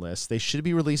equipment in the list. They should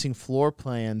be releasing floor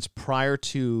plans prior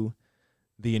to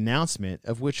the announcement,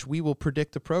 of which we will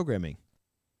predict the programming.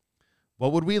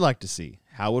 What would we like to see?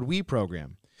 How would we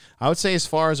program? I would say as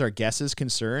far as our guess is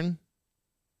concerned,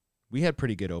 we had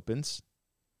pretty good opens.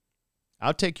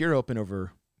 I'll take your open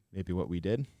over maybe what we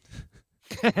did.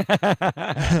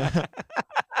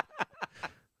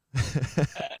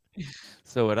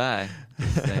 So would I.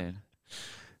 Just saying.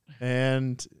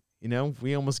 And,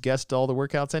 we almost guessed all the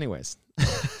workouts anyways.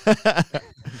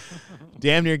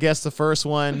 Damn near guessed the first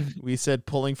one. We said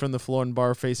pulling from the floor and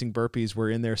bar facing burpees were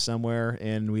in there somewhere,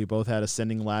 and we both had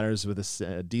ascending ladders with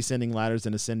descending ladders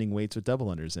and ascending weights with double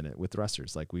unders in it with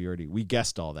thrusters. Like we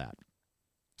guessed all that.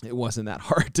 It wasn't that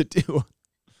hard to do.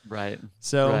 Right.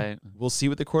 So We'll see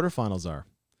what the quarterfinals are.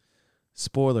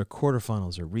 Spoiler,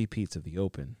 quarterfinals are repeats of the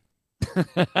open.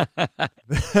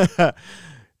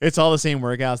 It's all the same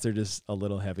workouts. They're just a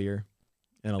little heavier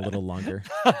and a little longer.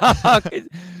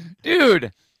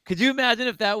 Dude, could you imagine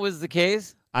if that was the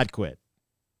case? I'd quit.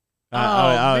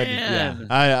 Man.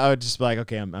 I would just be like,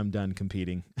 okay, I'm done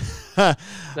competing.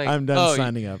 I'm done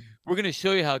signing up. We're going to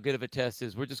show you how good of a test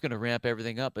is. We're just going to ramp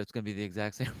everything up. It's going to be the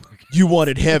exact same workout. You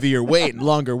wanted heavier weight and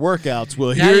longer workouts.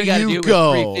 Well, Now here you got to do you it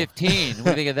go. with 315. What do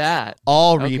you think of that?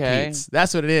 All Okay. repeats.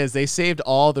 That's what it is. They saved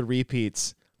all the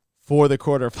repeats for the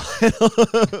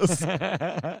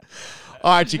quarterfinals.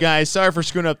 All right, you guys. Sorry for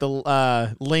screwing up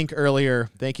the link earlier.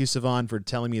 Thank you, Savon, for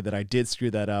telling me that I did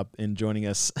screw that up and joining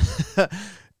us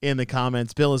in the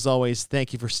comments. Bill, as always,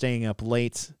 thank you for staying up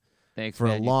late. Thanks, for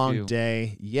man, a long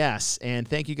day. Yes, and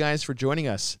thank you guys for joining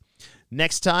us.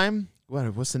 Next time,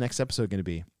 what's the next episode going to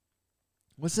be?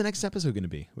 What's the next episode going to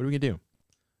be? What are we going to do?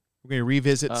 We're going to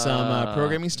revisit some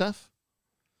programming stuff?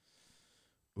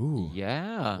 Ooh.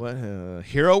 Yeah. What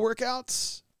hero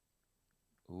workouts?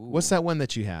 Ooh. What's that one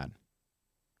that you had?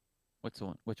 What's the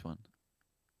one? Which one?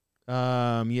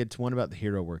 You had one about the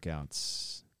hero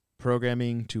workouts.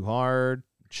 Programming too hard.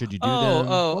 Should you do Oh, them?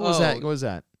 oh, What was that? oh. What was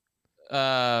that?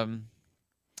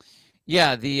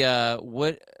 Yeah, the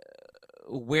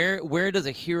where does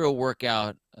a hero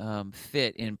workout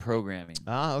fit in programming?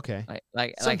 Ah, okay.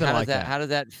 Like Something how does like that. how does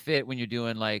that fit when you're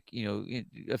doing like,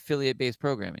 affiliate based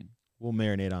programming? We'll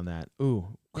marinate on that.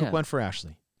 Ooh, quick Yeah. one for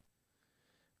Ashley.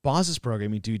 Boz's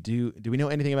programming, do we know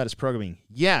anything about his programming?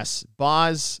 Yes,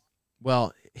 Boz,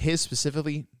 well, his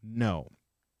specifically, no.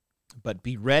 But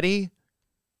be ready.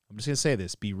 I'm just going to say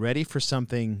this. Be ready for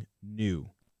something new.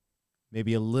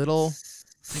 Maybe a little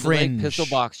fringe. Pistol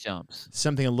box jumps.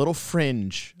 Something a little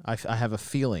fringe, I have a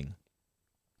feeling.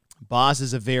 Boz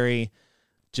is a very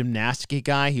gymnastic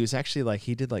guy. He was actually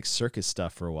he did circus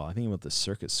stuff for a while. I think he went to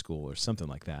circus school or something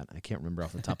like that. I can't remember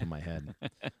off the top of my head.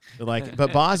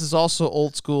 But Boz is also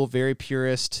old school, very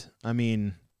purist. I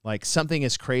mean, something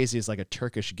as crazy as a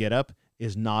Turkish getup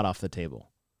is not off the table.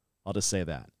 I'll just say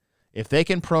that. If they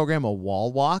can program a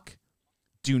wall walk,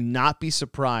 do not be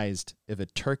surprised if a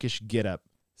Turkish getup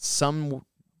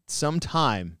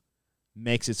sometime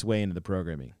makes its way into the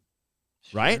programming.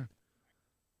 Sure. Right?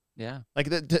 Yeah.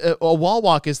 A wall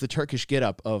walk is the Turkish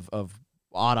getup of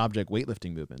odd object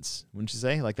weightlifting movements. Wouldn't you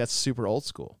say? That's super old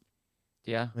school.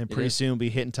 Yeah. And pretty soon we'll be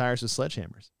hitting tires with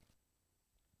sledgehammers.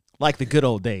 Like the good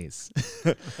old days.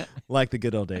 Like the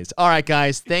good old days. All right,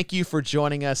 guys. Thank you for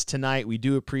joining us tonight. We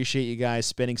do appreciate you guys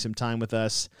spending some time with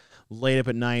us late up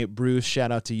at night. Bruce,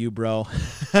 shout out to you, bro,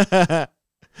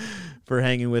 for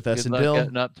hanging with us. Good And luck Bill,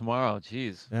 getting up tomorrow.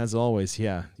 Jeez. as always,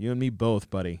 yeah, you and me both,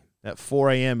 buddy. At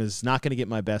 4 a.m. is not going to get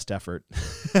my best effort.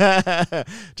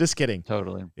 Just kidding.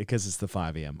 Totally. Because it's the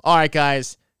 5 a.m. All right,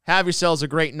 guys. Have yourselves a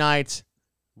great night.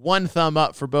 One thumb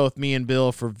up for both me and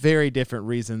Bill for very different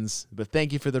reasons. But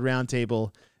thank you for the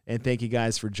roundtable, and thank you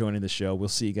guys for joining the show. We'll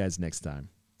see you guys next time.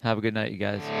 Have a good night, you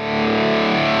guys.